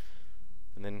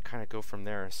kind of go from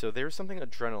there. So there's something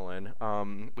adrenaline.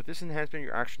 With this enhancement,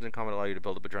 your actions in combat allow you to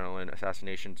build up adrenaline,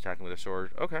 assassination, attacking with a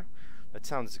sword. Okay, that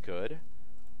sounds good.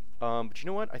 But you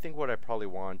know what? I think what I probably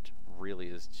want really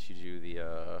is to do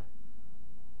the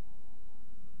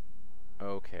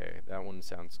okay, that one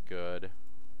sounds good.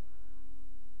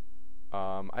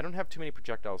 I don't have too many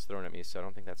projectiles thrown at me, so I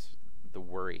don't think that's the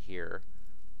worry here.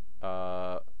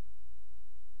 Okay,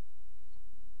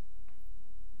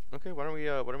 why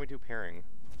don't we do pairing?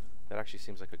 That actually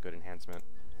seems like a good enhancement.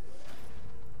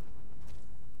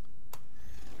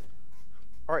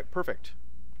 All right, perfect.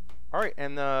 All right,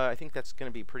 and I think that's going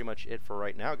to be pretty much it for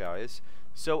right now, guys.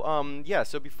 So, yeah.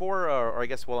 So before, or I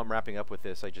guess while I'm wrapping up with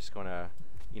this, I just want to,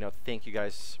 you know, thank you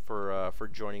guys for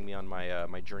joining me on my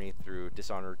my journey through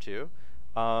Dishonored 2.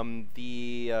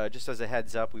 Just as a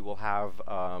heads up, we will have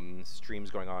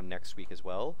streams going on next week as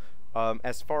well.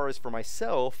 As far as for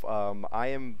myself, I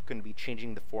am going to be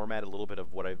changing the format a little bit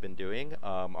of what I've been doing.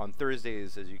 On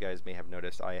Thursdays, as you guys may have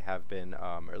noticed, I have been,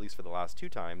 or at least for the last 2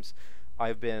 times,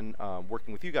 I've been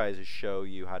working with you guys to show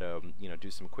you how to,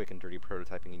 do some quick and dirty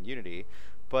prototyping in Unity.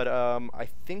 But I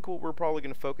think what we're probably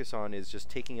going to focus on is just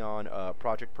taking on a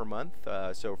project per month.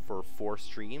 So for 4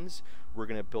 streams, we're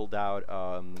going to build out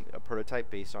a prototype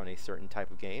based on a certain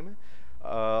type of game.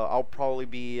 I'll probably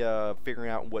be figuring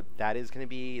out what that is going to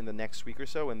be in the next week or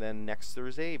so, and then next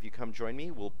Thursday, if you come join me,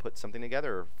 we'll put something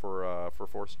together for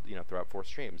 4, throughout 4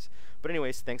 streams. But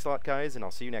anyways, thanks a lot, guys, and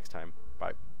I'll see you next time.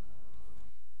 Bye.